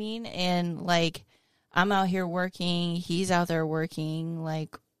know what I mean? And like, I'm out here working. He's out there working.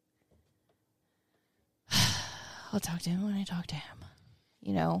 Like, I'll talk to him when I talk to him.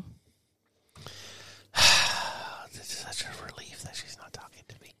 This is such a relief that she's not talking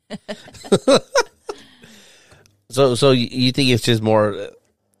to me. So you think it's just more,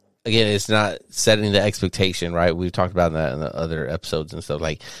 again, it's not setting the expectation, right? We've talked about that in the other episodes and stuff,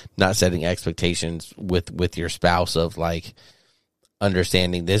 like not setting expectations with your spouse of like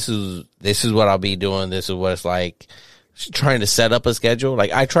understanding this is what I'll be doing. This is what it's like, trying to set up a schedule.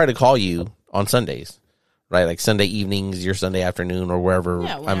 Like I try to call you on Sundays, right? Like Sunday evenings, your Sunday afternoon or wherever.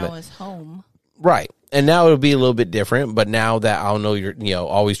 Yeah, when I was home. Right. And now it'll be a little bit different, but now that I'll know you're,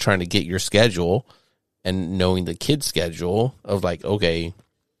 always trying to get your schedule and knowing the kid's schedule of like, okay,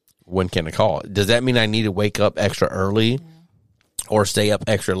 when can I call? Does that mean I need to wake up extra early or stay up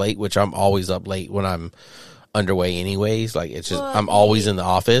extra late, which I'm always up late when I'm underway anyways? Like it's just, I'm always in the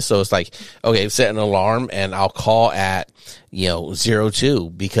office. So it's like, okay, set an alarm and I'll call at,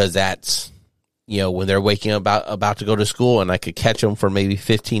 02 because that's, when they're waking up about to go to school and I could catch them for maybe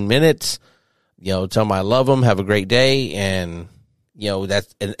 15 minutes, tell them I love them, have a great day. And,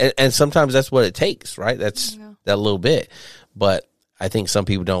 that's, and sometimes that's what it takes, right? That's that little bit. But I think some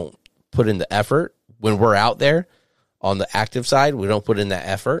people don't put in the effort when we're out there on the active side. We don't put in that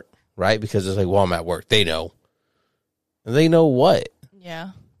effort, right? Because it's like, well, I'm at work. They know. And they know what?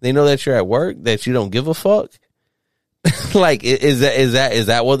 Yeah. They know that you're at work, that you don't give a fuck. Like, is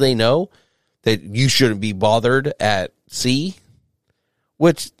that what they know? That you shouldn't be bothered at sea?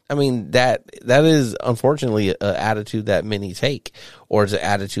 Which, I mean, that is unfortunately an attitude that many take, or it's an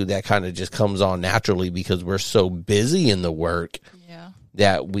attitude that kind of just comes on naturally because we're so busy in the work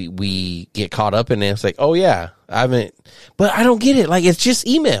that we get caught up in it. It's like, oh yeah, but I don't get it. Like, it's just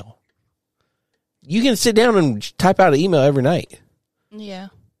email. You can sit down and type out an email every night. Yeah.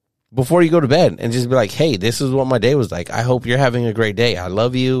 Before you go to bed and just be like, hey, this is what my day was like. I hope you're having a great day. I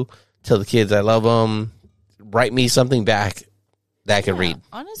love you. Tell the kids I love them. Write me something back that I can read.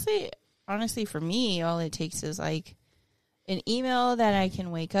 Honestly, for me, all it takes is like an email that I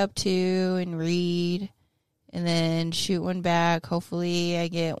can wake up to and read and then shoot one back. Hopefully I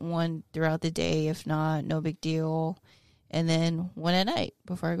get one throughout the day. If not, no big deal. And then one at night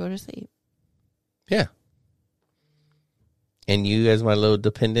before I go to sleep. Yeah. And you, as my little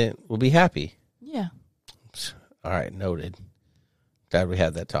dependent, will be happy. Yeah. All right, noted. Glad we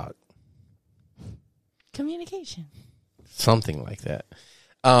had that talk. Communication. Something like that.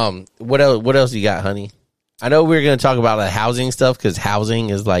 What else you got, honey? I know we were going to talk about the housing stuff because housing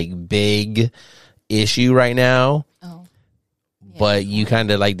is like big issue right now. Oh. Yeah. But you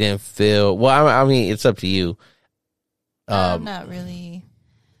kind of like didn't feel, well, I mean, it's up to you. Not really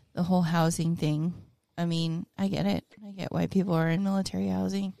the whole housing thing. I mean, I get it. I get why people are in military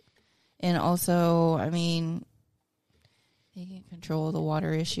housing. And also, I mean, they can control the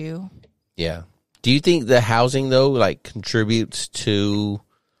water issue. Yeah. Do you think the housing, though, like, contributes to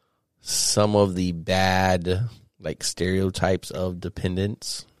some of the bad, like, stereotypes of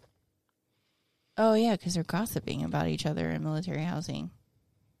dependence? Oh, yeah, because they're gossiping about each other in military housing.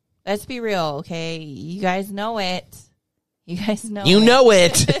 Let's be real, okay? You guys know it. You guys know You it. know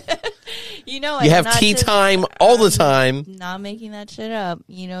it. You know it. You I'm have not tea just- time all the time. Not making that shit up.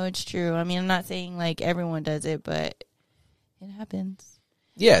 You know it's true. I mean, I'm not saying like everyone does it, but it happens.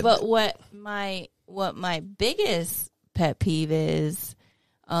 Yeah. But what my biggest pet peeve is,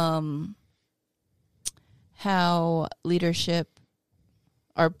 how leadership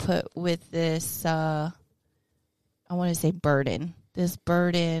are put with this. I want to say burden. This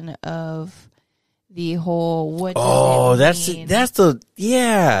burden of the whole. What? Does it mean? that's the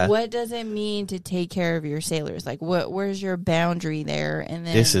yeah. What does it mean to take care of your sailors? Like, where's your boundary there? And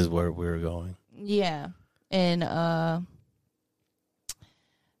then This is where we're going. yeah, and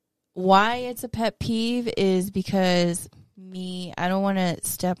why it's a pet peeve is because I don't want to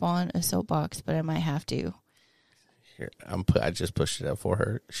step on a soapbox, but I might have to. Here, I just pushed it up for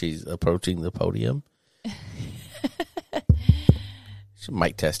her. She's approaching the podium.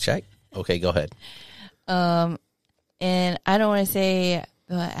 Mic test check. Okay, go ahead. And I don't want to say,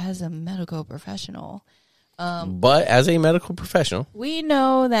 but as a medical professional, But as a medical professional, we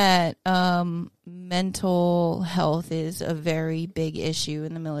know that mental health is a very big issue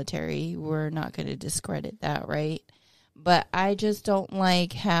in the military. We're not going to discredit that, right? But I just don't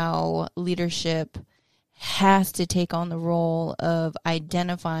like how leadership has to take on the role of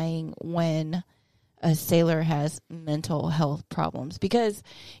identifying when a sailor has mental health problems, because,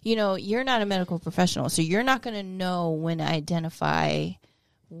 you know, you're not a medical professional, so you're not going to know when to identify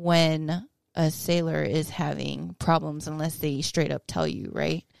when a sailor is having problems unless they straight up tell you,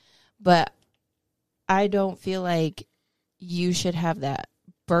 right? But I don't feel like you should have that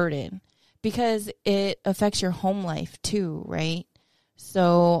burden because it affects your home life too, right?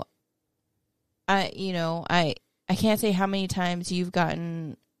 So I can't say how many times you've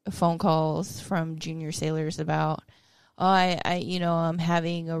gotten phone calls from junior sailors about, I'm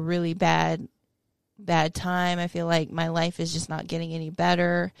having a really bad time. I feel like my life is just not getting any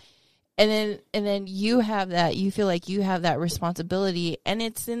better. And then you feel like you have that responsibility, and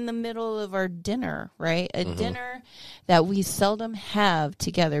it's in the middle of our dinner, right? A dinner that we seldom have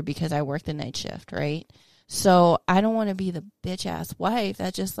together because I work the night shift, right? So I don't want to be the bitch ass wife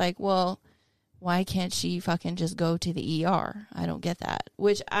that's just like, well, why can't she fucking just go to the ER? I don't get that.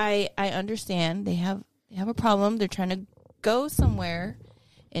 Which I understand. They have a problem. They're trying to go somewhere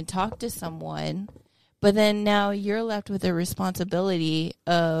and talk to someone. But then now you're left with the responsibility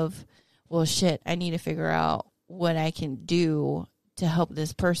of, well, shit, I need to figure out what I can do to help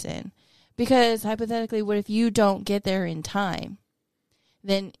this person. Because hypothetically, what if you don't get there in time?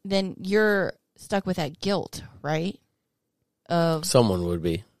 Then you're stuck with that guilt, right? Of someone would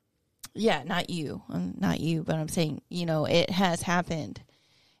be. Yeah, not you, but I'm saying, it has happened.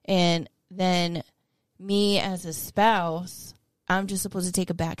 And then me as a spouse, I'm just supposed to take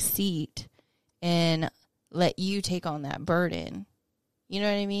a back seat and let you take on that burden. You know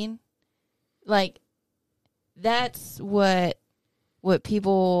what I mean? Like, that's what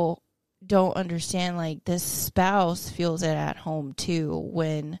people don't understand. Like, the spouse feels it at home too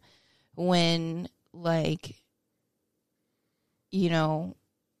when like,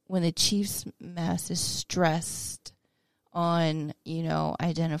 when the chief's mess is stressed on,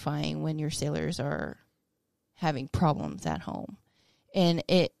 identifying when your sailors are having problems at home. And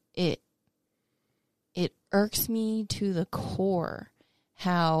it irks me to the core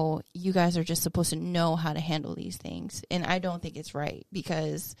how you guys are just supposed to know how to handle these things. And I don't think it's right,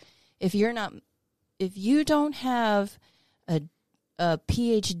 because if you don't have a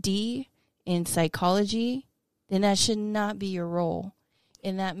PhD in psychology, then that should not be your role.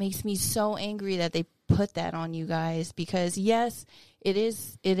 And that makes me so angry that they put that on you guys, because yes, it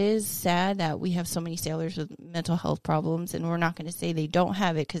is sad that we have so many sailors with mental health problems, and we're not going to say they don't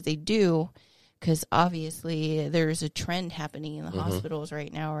have it, because they do, because obviously there's a trend happening in the hospitals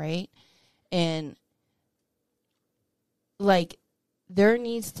right now, right? And like, there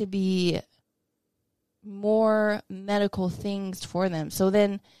needs to be more medical things for them. So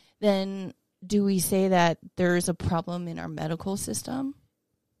then do we say that there's a problem in our medical system,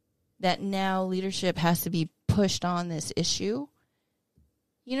 that now leadership has to be pushed on this issue?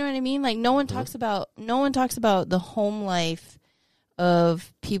 You know what I mean? Like, no one talks about the home life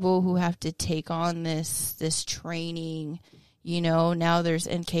of people who have to take on this training. Now there's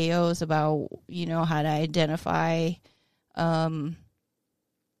NKOs about, how to identify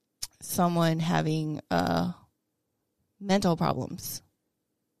someone having mental problems,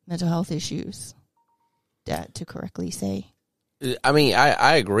 mental health issues, that to correctly say. I mean,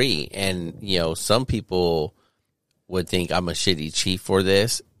 I agree. And, some people would think I'm a shitty chief for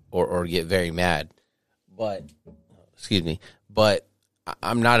this or get very mad. But, but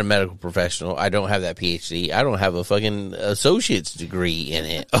I'm not a medical professional. I don't have that PhD. I don't have a fucking associate's degree in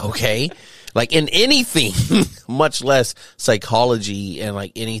it, okay? Like in anything, much less psychology and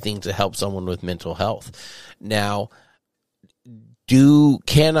like anything to help someone with mental health. Now,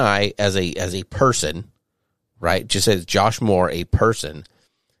 can I as a person, right, just as Josh Moore, a person,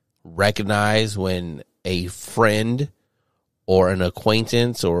 recognize when a friend or an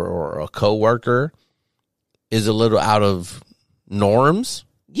acquaintance or a coworker is a little out of norms?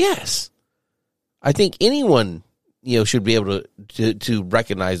 Yes. I think anyone, should be able to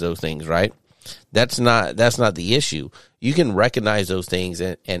recognize those things, right? That's not the issue. You can recognize those things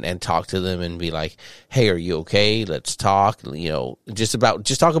and talk to them and be like, hey, are you okay? Let's talk,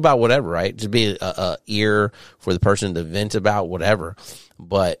 just talk about whatever, right? Just be a ear for the person to vent about whatever.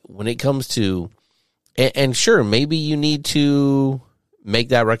 But when it comes to, and sure, maybe you need to make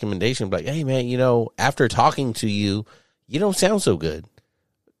that recommendation, like, hey man, after talking to you, you don't sound so good.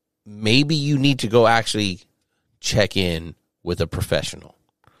 Maybe you need to go actually check in with a professional.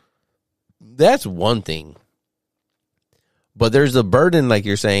 That's one thing. But there's the burden, like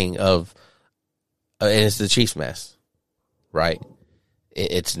you're saying, of, and it's the chief's mess, right?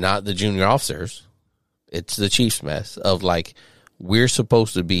 It's not the junior officers. It's the chief's mess of like, we're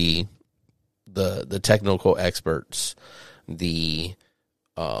supposed to be the technical experts, the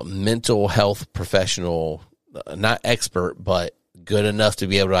mental health professional, not expert, but good enough to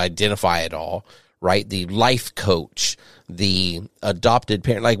be able to identify it all, right? The life coach, the adopted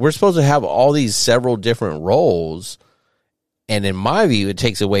parent. Like, we're supposed to have all these several different roles. And in my view, it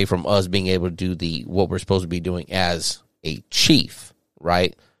takes away from us being able to do what we're supposed to be doing as a chief,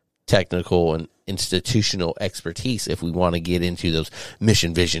 right? Technical and institutional expertise, if we want to get into those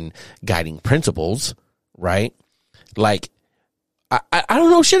mission, vision, guiding principles, right? Like, I don't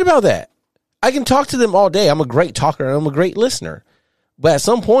know shit about that. I can talk to them all day. I'm a great talker and I'm a great listener. But at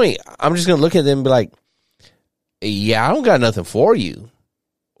some point, I'm just going to look at them and be like, yeah, I don't got nothing for you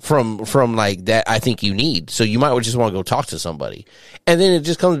from like that I think you need. So you might just want to go talk to somebody. And then it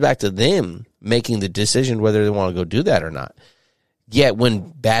just comes back to them making the decision whether they want to go do that or not. Yet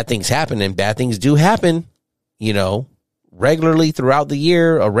when bad things happen, and bad things do happen, regularly throughout the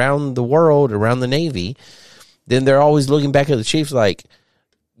year, around the world, around the Navy, then they're always looking back at the chiefs like,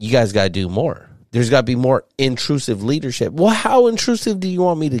 you guys got to do more. There's got to be more intrusive leadership. Well, how intrusive do you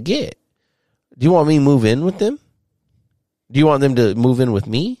want me to get? Do you want me to move in with them? Do you want them to move in with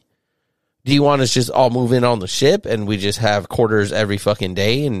me? Do you want us just all move in on the ship and we just have quarters every fucking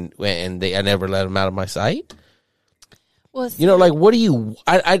day and I never let them out of my sight? Well, like, what do you?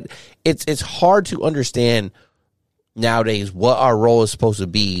 It's hard to understand nowadays what our role is supposed to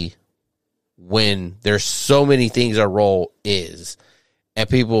be when there's so many things our role is, and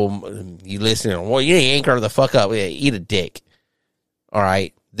people, you listen, well, you anchor the fuck up, eat a dick. All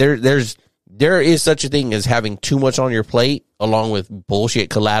right, there is such a thing as having too much on your plate, along with bullshit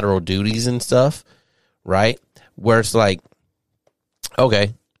collateral duties and stuff, right? Where it's like,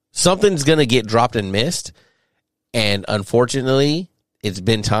 okay, something's gonna get dropped and missed. And unfortunately, it's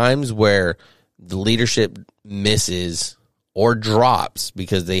been times where the leadership misses or drops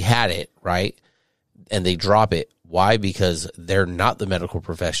because they had it, right? And they drop it. Why? Because they're not the medical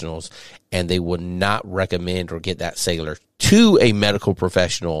professionals and they would not recommend or get that sailor to a medical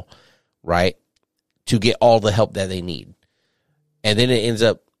professional, right, to get all the help that they need. And then it ends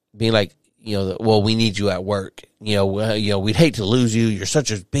up being like, well, we need you at work. We'd hate to lose you. You're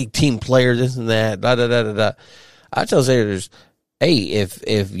such a big team player, this and that, da, da, da, da, da. I tell sailors, hey,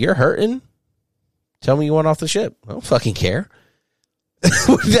 if you're hurting, tell me you want off the ship. I don't fucking care.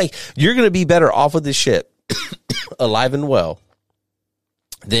 Like, you're going to be better off of the ship, alive and well,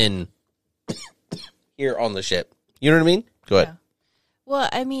 than here on the ship. You know what I mean? Go ahead. Yeah. Well,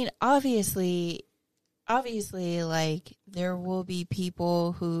 I mean, obviously, like, there will be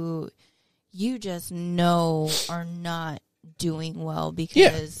people who you just know are not doing well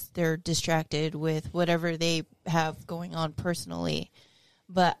because they're distracted with whatever they have going on personally.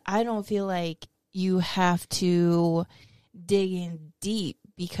 But I don't feel like you have to dig in deep,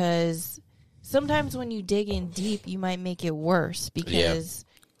 because sometimes when you dig in deep, you might make it worse because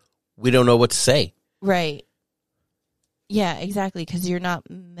we don't know what to say. Right. Yeah, exactly. Because you're not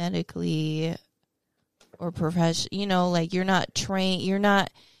medically or professional, like you're not trained.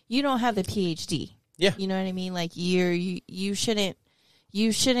 You don't have the PhD. Yeah. You know what I mean? Like you shouldn't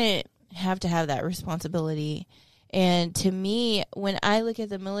you shouldn't have to have that responsibility. And to me, when I look at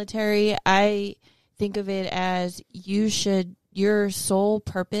the military, I think of it as your sole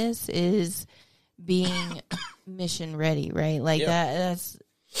purpose is being mission ready, right? Like that's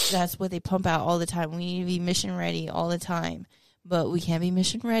what they pump out all the time. We need to be mission ready all the time, but we can't be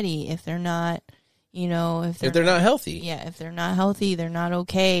mission ready if they're not, if they're not healthy. Yeah, if they're not healthy, they're not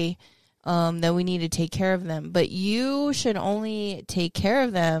okay. Then we need to take care of them. But you should only take care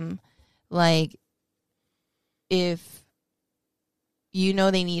of them, like, if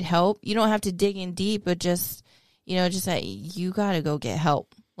they need help. You don't have to dig in deep, but just that you got to go get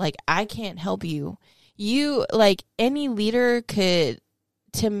help. Like, I can't help you. You, like, any leader could,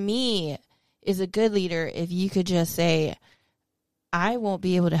 to me, is a good leader if you could just say, I won't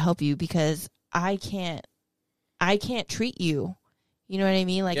be able to help you because I can't treat you. You know what I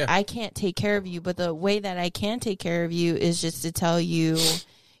mean? Like, I can't take care of you, but the way that I can take care of you is just to tell you,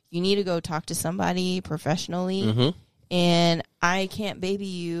 you need to go talk to somebody professionally, and I can't baby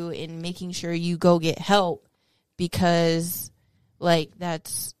you in making sure you go get help because, like,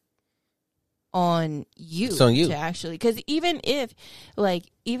 that's on you. It's on you. To actually, because even if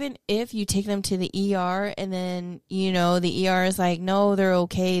you take them to the ER and then, the ER is like, no, they're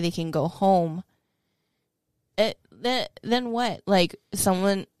okay, they can go home. Then what? Like,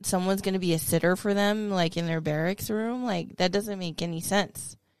 someone's going to be a sitter for them, like, in their barracks room? Like, that doesn't make any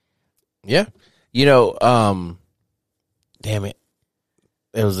sense. Yeah. Damn it.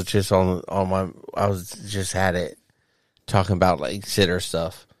 It was just on I was just had it talking about, like, sitter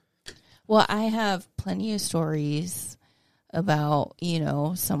stuff. Well, I have plenty of stories about,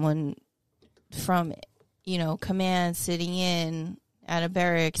 someone from, command sitting in at a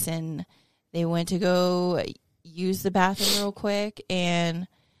barracks, and they went to go use the bathroom real quick, and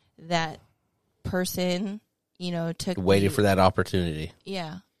that person, waited for that opportunity.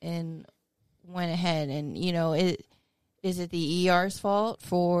 Yeah, and went ahead, and, is it the ER's fault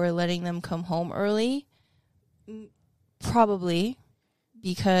for letting them come home early? Probably,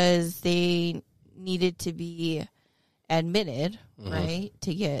 because they needed to be admitted, right,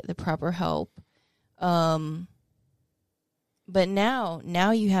 to get the proper help. But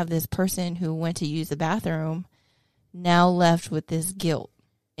now you have this person who went to use the bathroom now left with this guilt.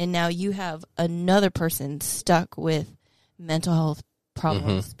 And now you have another person stuck with mental health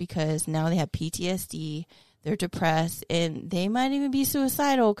problems because now they have PTSD, they're depressed, and they might even be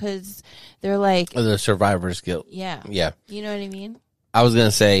suicidal because they're like... the survivor's guilt. Yeah. Yeah. You know what I mean? I was going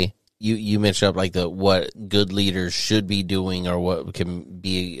to say, you mentioned up like what good leaders should be doing or what can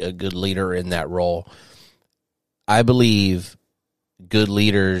be a good leader in that role. I believe good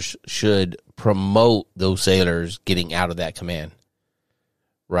leaders should promote those sailors getting out of that command,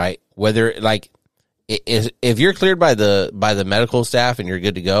 right? Whether, like, if you're cleared by the medical staff and you're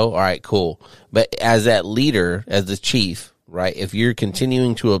good to go, all right, cool. But as that leader, as the chief, right, if you're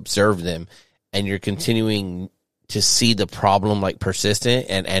continuing to observe them and you're continuing to see the problem, like, persistent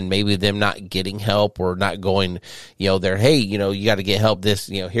and maybe them not getting help or not going, they're, hey, you got to get help this,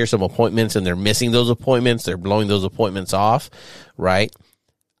 here's some appointments, and they're missing those appointments. They're blowing those appointments off, right?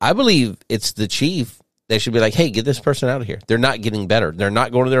 I believe it's the chief that should be like, hey, get this person out of here. They're not getting better. They're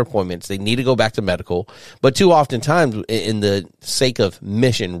not going to their appointments. They need to go back to medical. But too often times, in the sake of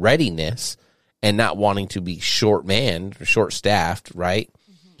mission readiness and not wanting to be short-manned, short-staffed, right?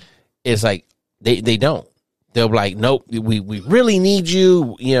 It's like they don't. They'll be like, nope, we really need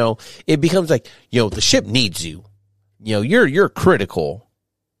you. It becomes like, the ship needs you. You're critical.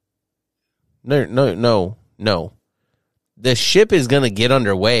 No. The ship is going to get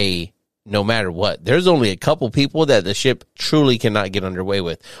underway no matter what. There's only a couple people that the ship truly cannot get underway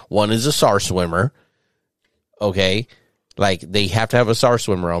with. One is a SAR swimmer. Okay. Like, they have to have a SAR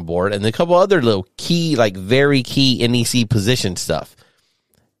swimmer on board, and a couple other little key, like, very key NEC position stuff.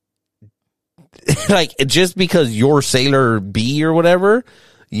 Like, just because you're Sailor B or whatever,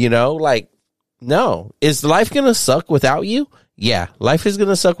 like, no. Is life going to suck without you? Yeah, life is going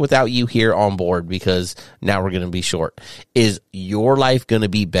to suck without you here on board because now we're going to be short. Is your life going to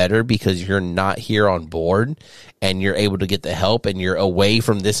be better because you're not here on board and you're able to get the help and you're away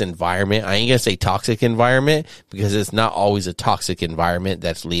from this environment? I ain't going to say toxic environment because it's not always a toxic environment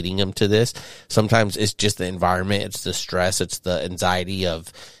that's leading them to this. Sometimes it's just the environment. It's the stress. It's the anxiety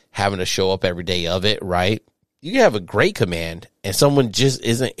of having to show up every day of it, right? You can have a great command and someone just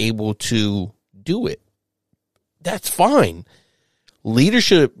isn't able to do it. That's fine.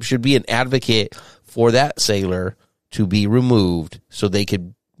 Leadership should be an advocate for that sailor to be removed so they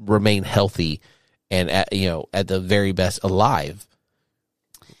could remain healthy and at the very best alive.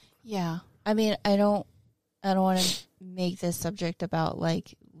 Yeah. I mean, I don't want to make this subject about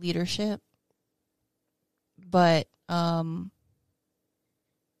like leadership, but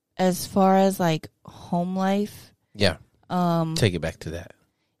as far as like home life, yeah, take it back to that.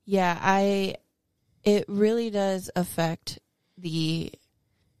 Yeah, it really does affect the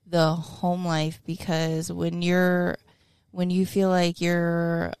home life, because when you feel like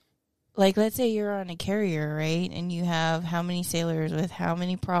you're, like, let's say you're on a carrier, right? And you have how many sailors with how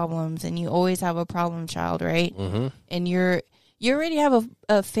many problems, and you always have a problem child, right? Mm-hmm. And you already have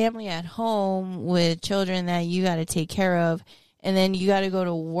a family at home with children that you got to take care of, and then you got to go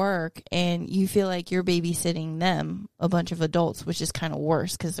to work, and you feel like you're babysitting them, a bunch of adults, which is kind of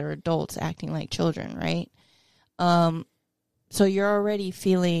worse because they're adults acting like children, right? So you're already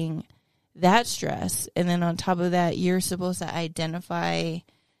feeling that stress, and then on top of that, you're supposed to identify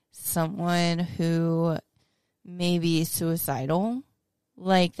someone who may be suicidal.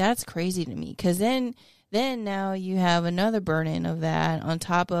 Like, that's crazy to me, because then now you have another burden of that on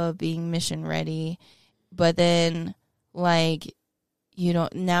top of being mission ready, but then like you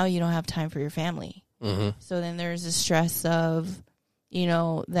don't have time for your family. Mm-hmm. So then there's the stress of,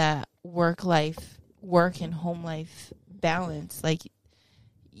 that work and home life balance. Like,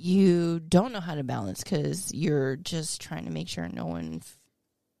 you don't know how to balance because you're just trying to make sure no one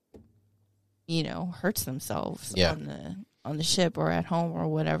hurts themselves on the ship or at home or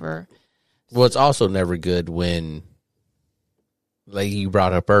whatever. Well, it's also never good when, like you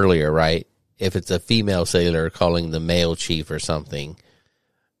brought up earlier, right? If it's a female sailor calling the male chief or something,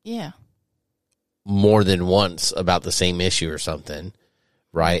 yeah, more than once about the same issue or something,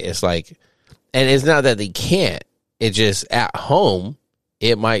 right? It's like, and it's not that they can't. It just at home,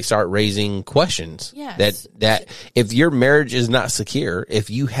 it might start raising questions. Yes. That if your marriage is not secure,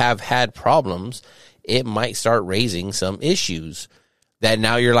 if you have had problems, it might start raising some issues that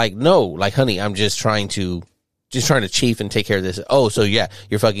now you're like, no, like, honey, I'm just trying to chief and take care of this. Oh, so yeah,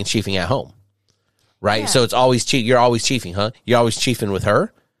 you're fucking chiefing at home, right? Yeah. So it's always you're always chiefing, huh? You're always chiefing with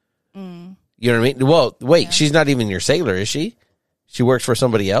her. You know what I mean? Well, wait, she's not even your sailor, is she? She works for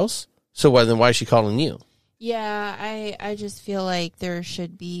somebody else. So then why is she calling you? Yeah, I just feel like there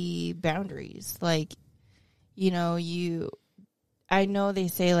should be boundaries. Like, I know they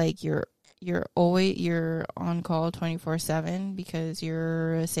say like you're on call 24/7 because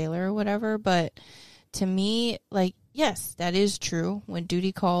you're a sailor or whatever, but to me, like, yes, that is true. When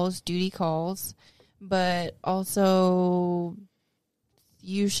duty calls, but also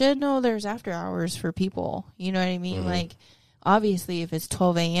you should know there's after hours for people. You know what I mean? Mm-hmm. Like, obviously, if it's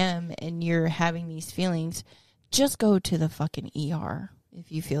 12 a.m. and you're having these feelings, just go to the fucking ER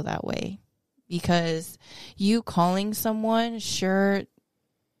if you feel that way. Because you calling someone, sure,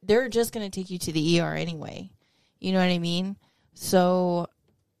 they're just going to take you to the ER anyway. You know what I mean? So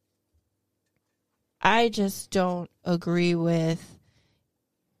I just don't agree with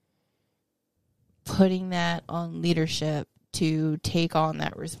putting that on leadership to take on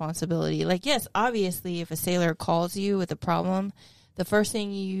that responsibility. Like, yes, obviously, if a sailor calls you with a problem, the first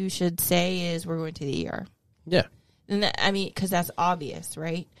thing you should say is, we're going to the ER. Yeah. And because that's obvious,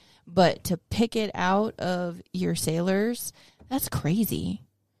 right? But to pick it out of your sailors, that's crazy.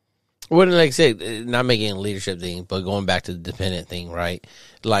 Well, like I say, not making a leadership thing, but going back to the dependent thing, right?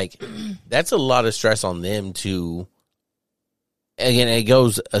 Like, that's a lot of stress on them to, again, it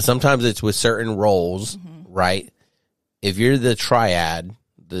goes, sometimes it's with certain roles, right? If you're the triad,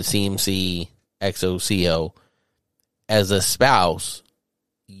 the CMC, XOCO, as a spouse,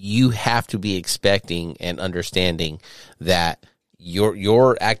 you have to be expecting and understanding that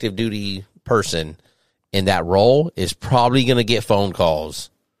your active duty person in that role is probably going to get phone calls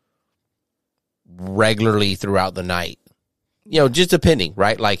regularly throughout the night. Just depending,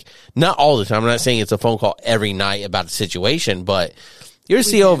 right? Like, not all the time. I'm not saying it's a phone call every night about a situation, but you're the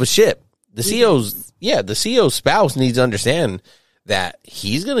CEO of a ship. The CEO's spouse needs to understand that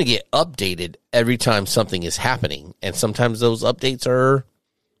he's going to get updated every time something is happening. And sometimes those updates are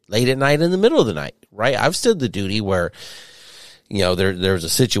late at night, in the middle of the night, right? I've stood the duty where, there was a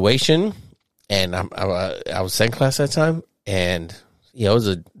situation, and I was second class that time, and, it was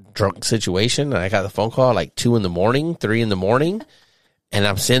a drunk situation, and I got the phone call at like 2 a.m, 3 a.m, and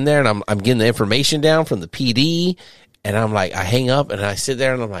I'm sitting there, and I'm getting the information down from the PD, and I'm like, I hang up, and I sit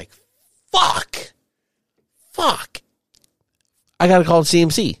there, and I'm like, fuck, I gotta call the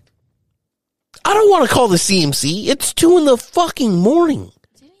CMC. I don't want to call the CMC. It's 2 a.m. Didn't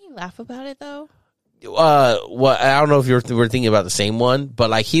he laugh about it though? Well, I don't know if we're thinking about the same one,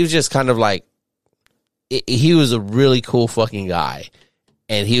 but like, he was just kind of like, he was a really cool fucking guy,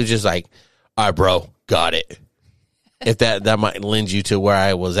 and he was just like, all right, bro, got it. If that might lend you to where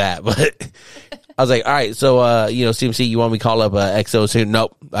I was at, but I was like, all right, so, CMC, you want me to call up XO? Say,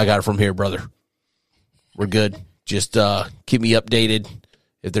 nope, I got it from here, brother. We're good. Just keep me updated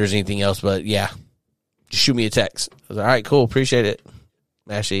if there's anything else. But, yeah, just shoot me a text. I was like, all right, cool, appreciate it,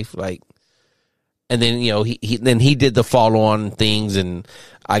 Master Chief. Like, and then, he did the follow-on things, and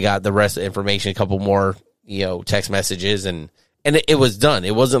I got the rest of the information, a couple more, text messages, and it was done.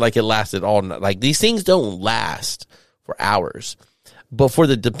 It wasn't like it lasted all night. Like, these things don't last for hours. But for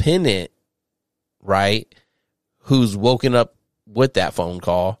the dependent, right, who's woken up with that phone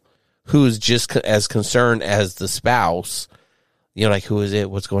call, who's just as concerned as the spouse, like, who is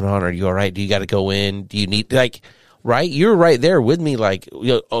it? What's going on? Are you all right? Do you got to go in? Do you need, like, right? You're right there with me, like,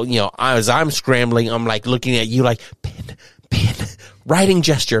 as I'm scrambling, I'm, like, looking at you like, pen, writing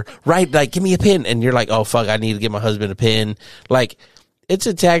gesture, right? Like, give me a pen. And you're like, oh, fuck, I need to get my husband a pen. Like, it's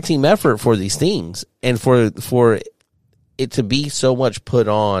a tag team effort for these things. And for it to be so much put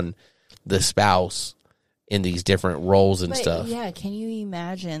on the spouse in these different roles and stuff. Yeah, can you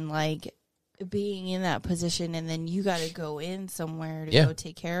imagine, like, being in that position and then you got to go in somewhere to go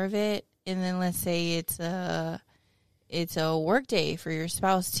take care of it? And then let's say it's a work day for your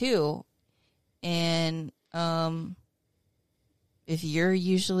spouse too. And if you're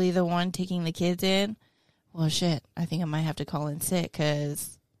usually the one taking the kids in, well, shit, I think I might have to call in sick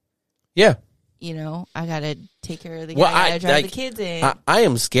because, I got to take care of the guy. I got to drive the kids in. I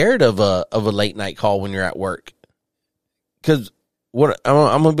am scared of a late night call when you're at work. Because what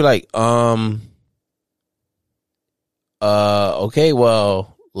I'm going to be like, okay,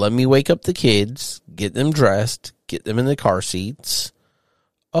 well, let me wake up the kids, get them dressed, get them in the car seats.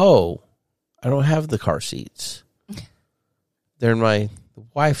 Oh, I don't have the car seats. They're in my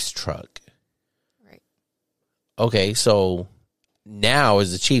wife's truck. Right. Okay, so now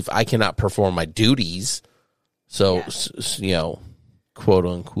as the chief, I cannot perform my duties. So, quote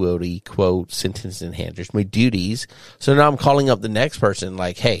unquote, quote, sentence enhancers, my duties. So now I'm calling up the next person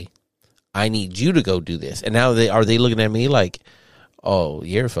like, hey, I need you to go do this. And now are they looking at me like, oh,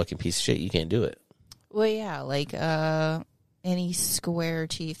 you're a fucking piece of shit. You can't do it. Well, yeah, like any square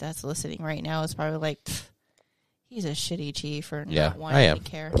chief that's listening right now is probably like, he's a shitty chief or not wanting to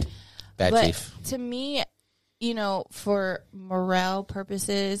care. Bad chief. To me, for morale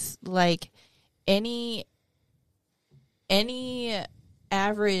purposes, like any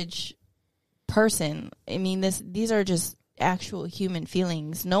average person, I mean, these are just actual human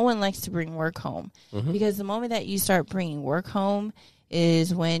feelings. No one likes to bring work home because the moment that you start bringing work home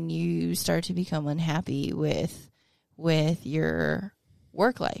is when you start to become unhappy with your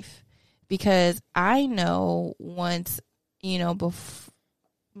work life. Because I know once,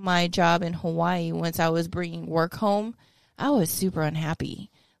 my job in Hawaii, once I was bringing work home, I was super unhappy.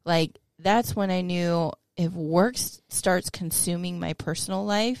 Like, that's when I knew if work starts consuming my personal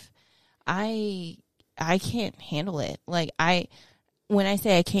life, I can't handle it. Like, when I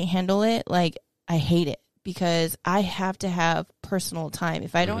say I can't handle it, like, I hate it because I have to have personal time.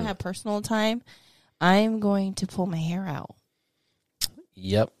 If I don't have personal time, I'm going to pull my hair out.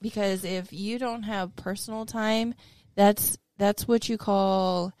 Yep. Because if you don't have personal time, that's what you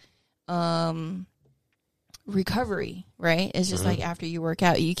call recovery, right? It's just like after you work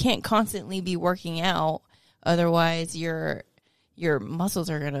out. You can't constantly be working out, otherwise your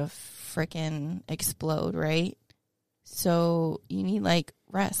muscles are going to freaking explode, right? So you need like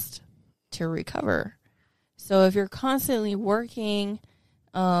rest to recover. So if you're constantly working,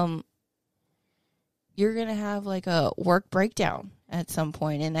 you're going to have like a work breakdown at some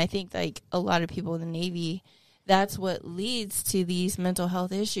point. And I think like a lot of people in the Navy, that's what leads to these mental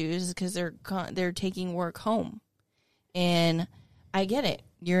health issues because they're taking work home. And I get it.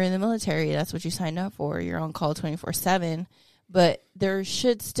 You're in the military. That's what you signed up for. You're on call 24/7. But there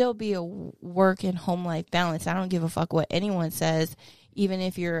should still be a work and home life balance. I don't give a fuck what anyone says, even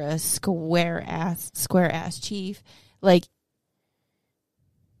if you're a square ass chief. Like,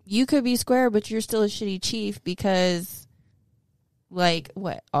 you could be square, but you're still a shitty chief because, like,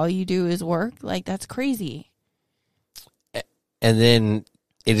 what? All you do is work? Like, that's crazy. And then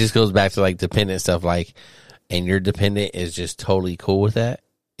it just goes back to, like, dependent stuff, like, and your dependent is just totally cool with that?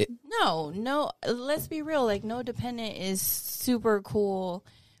 No, let's be real. Like, no dependent is super cool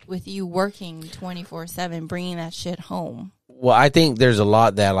with you working 24/7, bringing that shit home. Well, I think there's a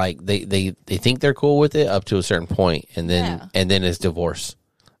lot that, like, they think they're cool with it up to a certain point, and then it's divorce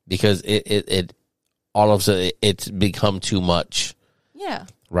because it all of a sudden it's become too much. Yeah.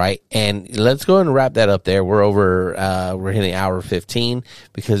 Right. And let's go ahead and wrap that up there. We're hitting hour 15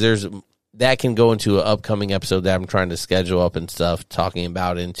 because that can go into an upcoming episode that I'm trying to schedule up and stuff, talking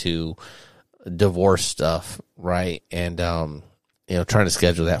about into divorce stuff. Right. And trying to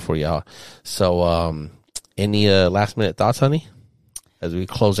schedule that for y'all. So, any last minute thoughts, honey, as we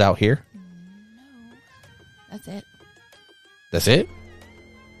close out here? No, that's it. That's it?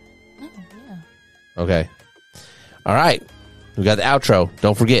 Oh, yeah. Okay. All right. We got the outro.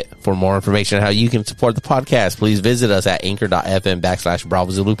 Don't forget, for more information on how you can support the podcast, please visit us at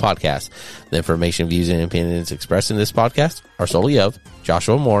anchor.fm/Bravo Zulu podcast. The information, views, and opinions expressed in this podcast are solely of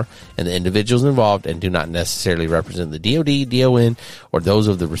Joshua Moore and the individuals involved and do not necessarily represent the DOD, DON, or those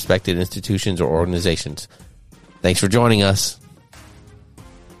of the respected institutions or organizations. Thanks for joining us.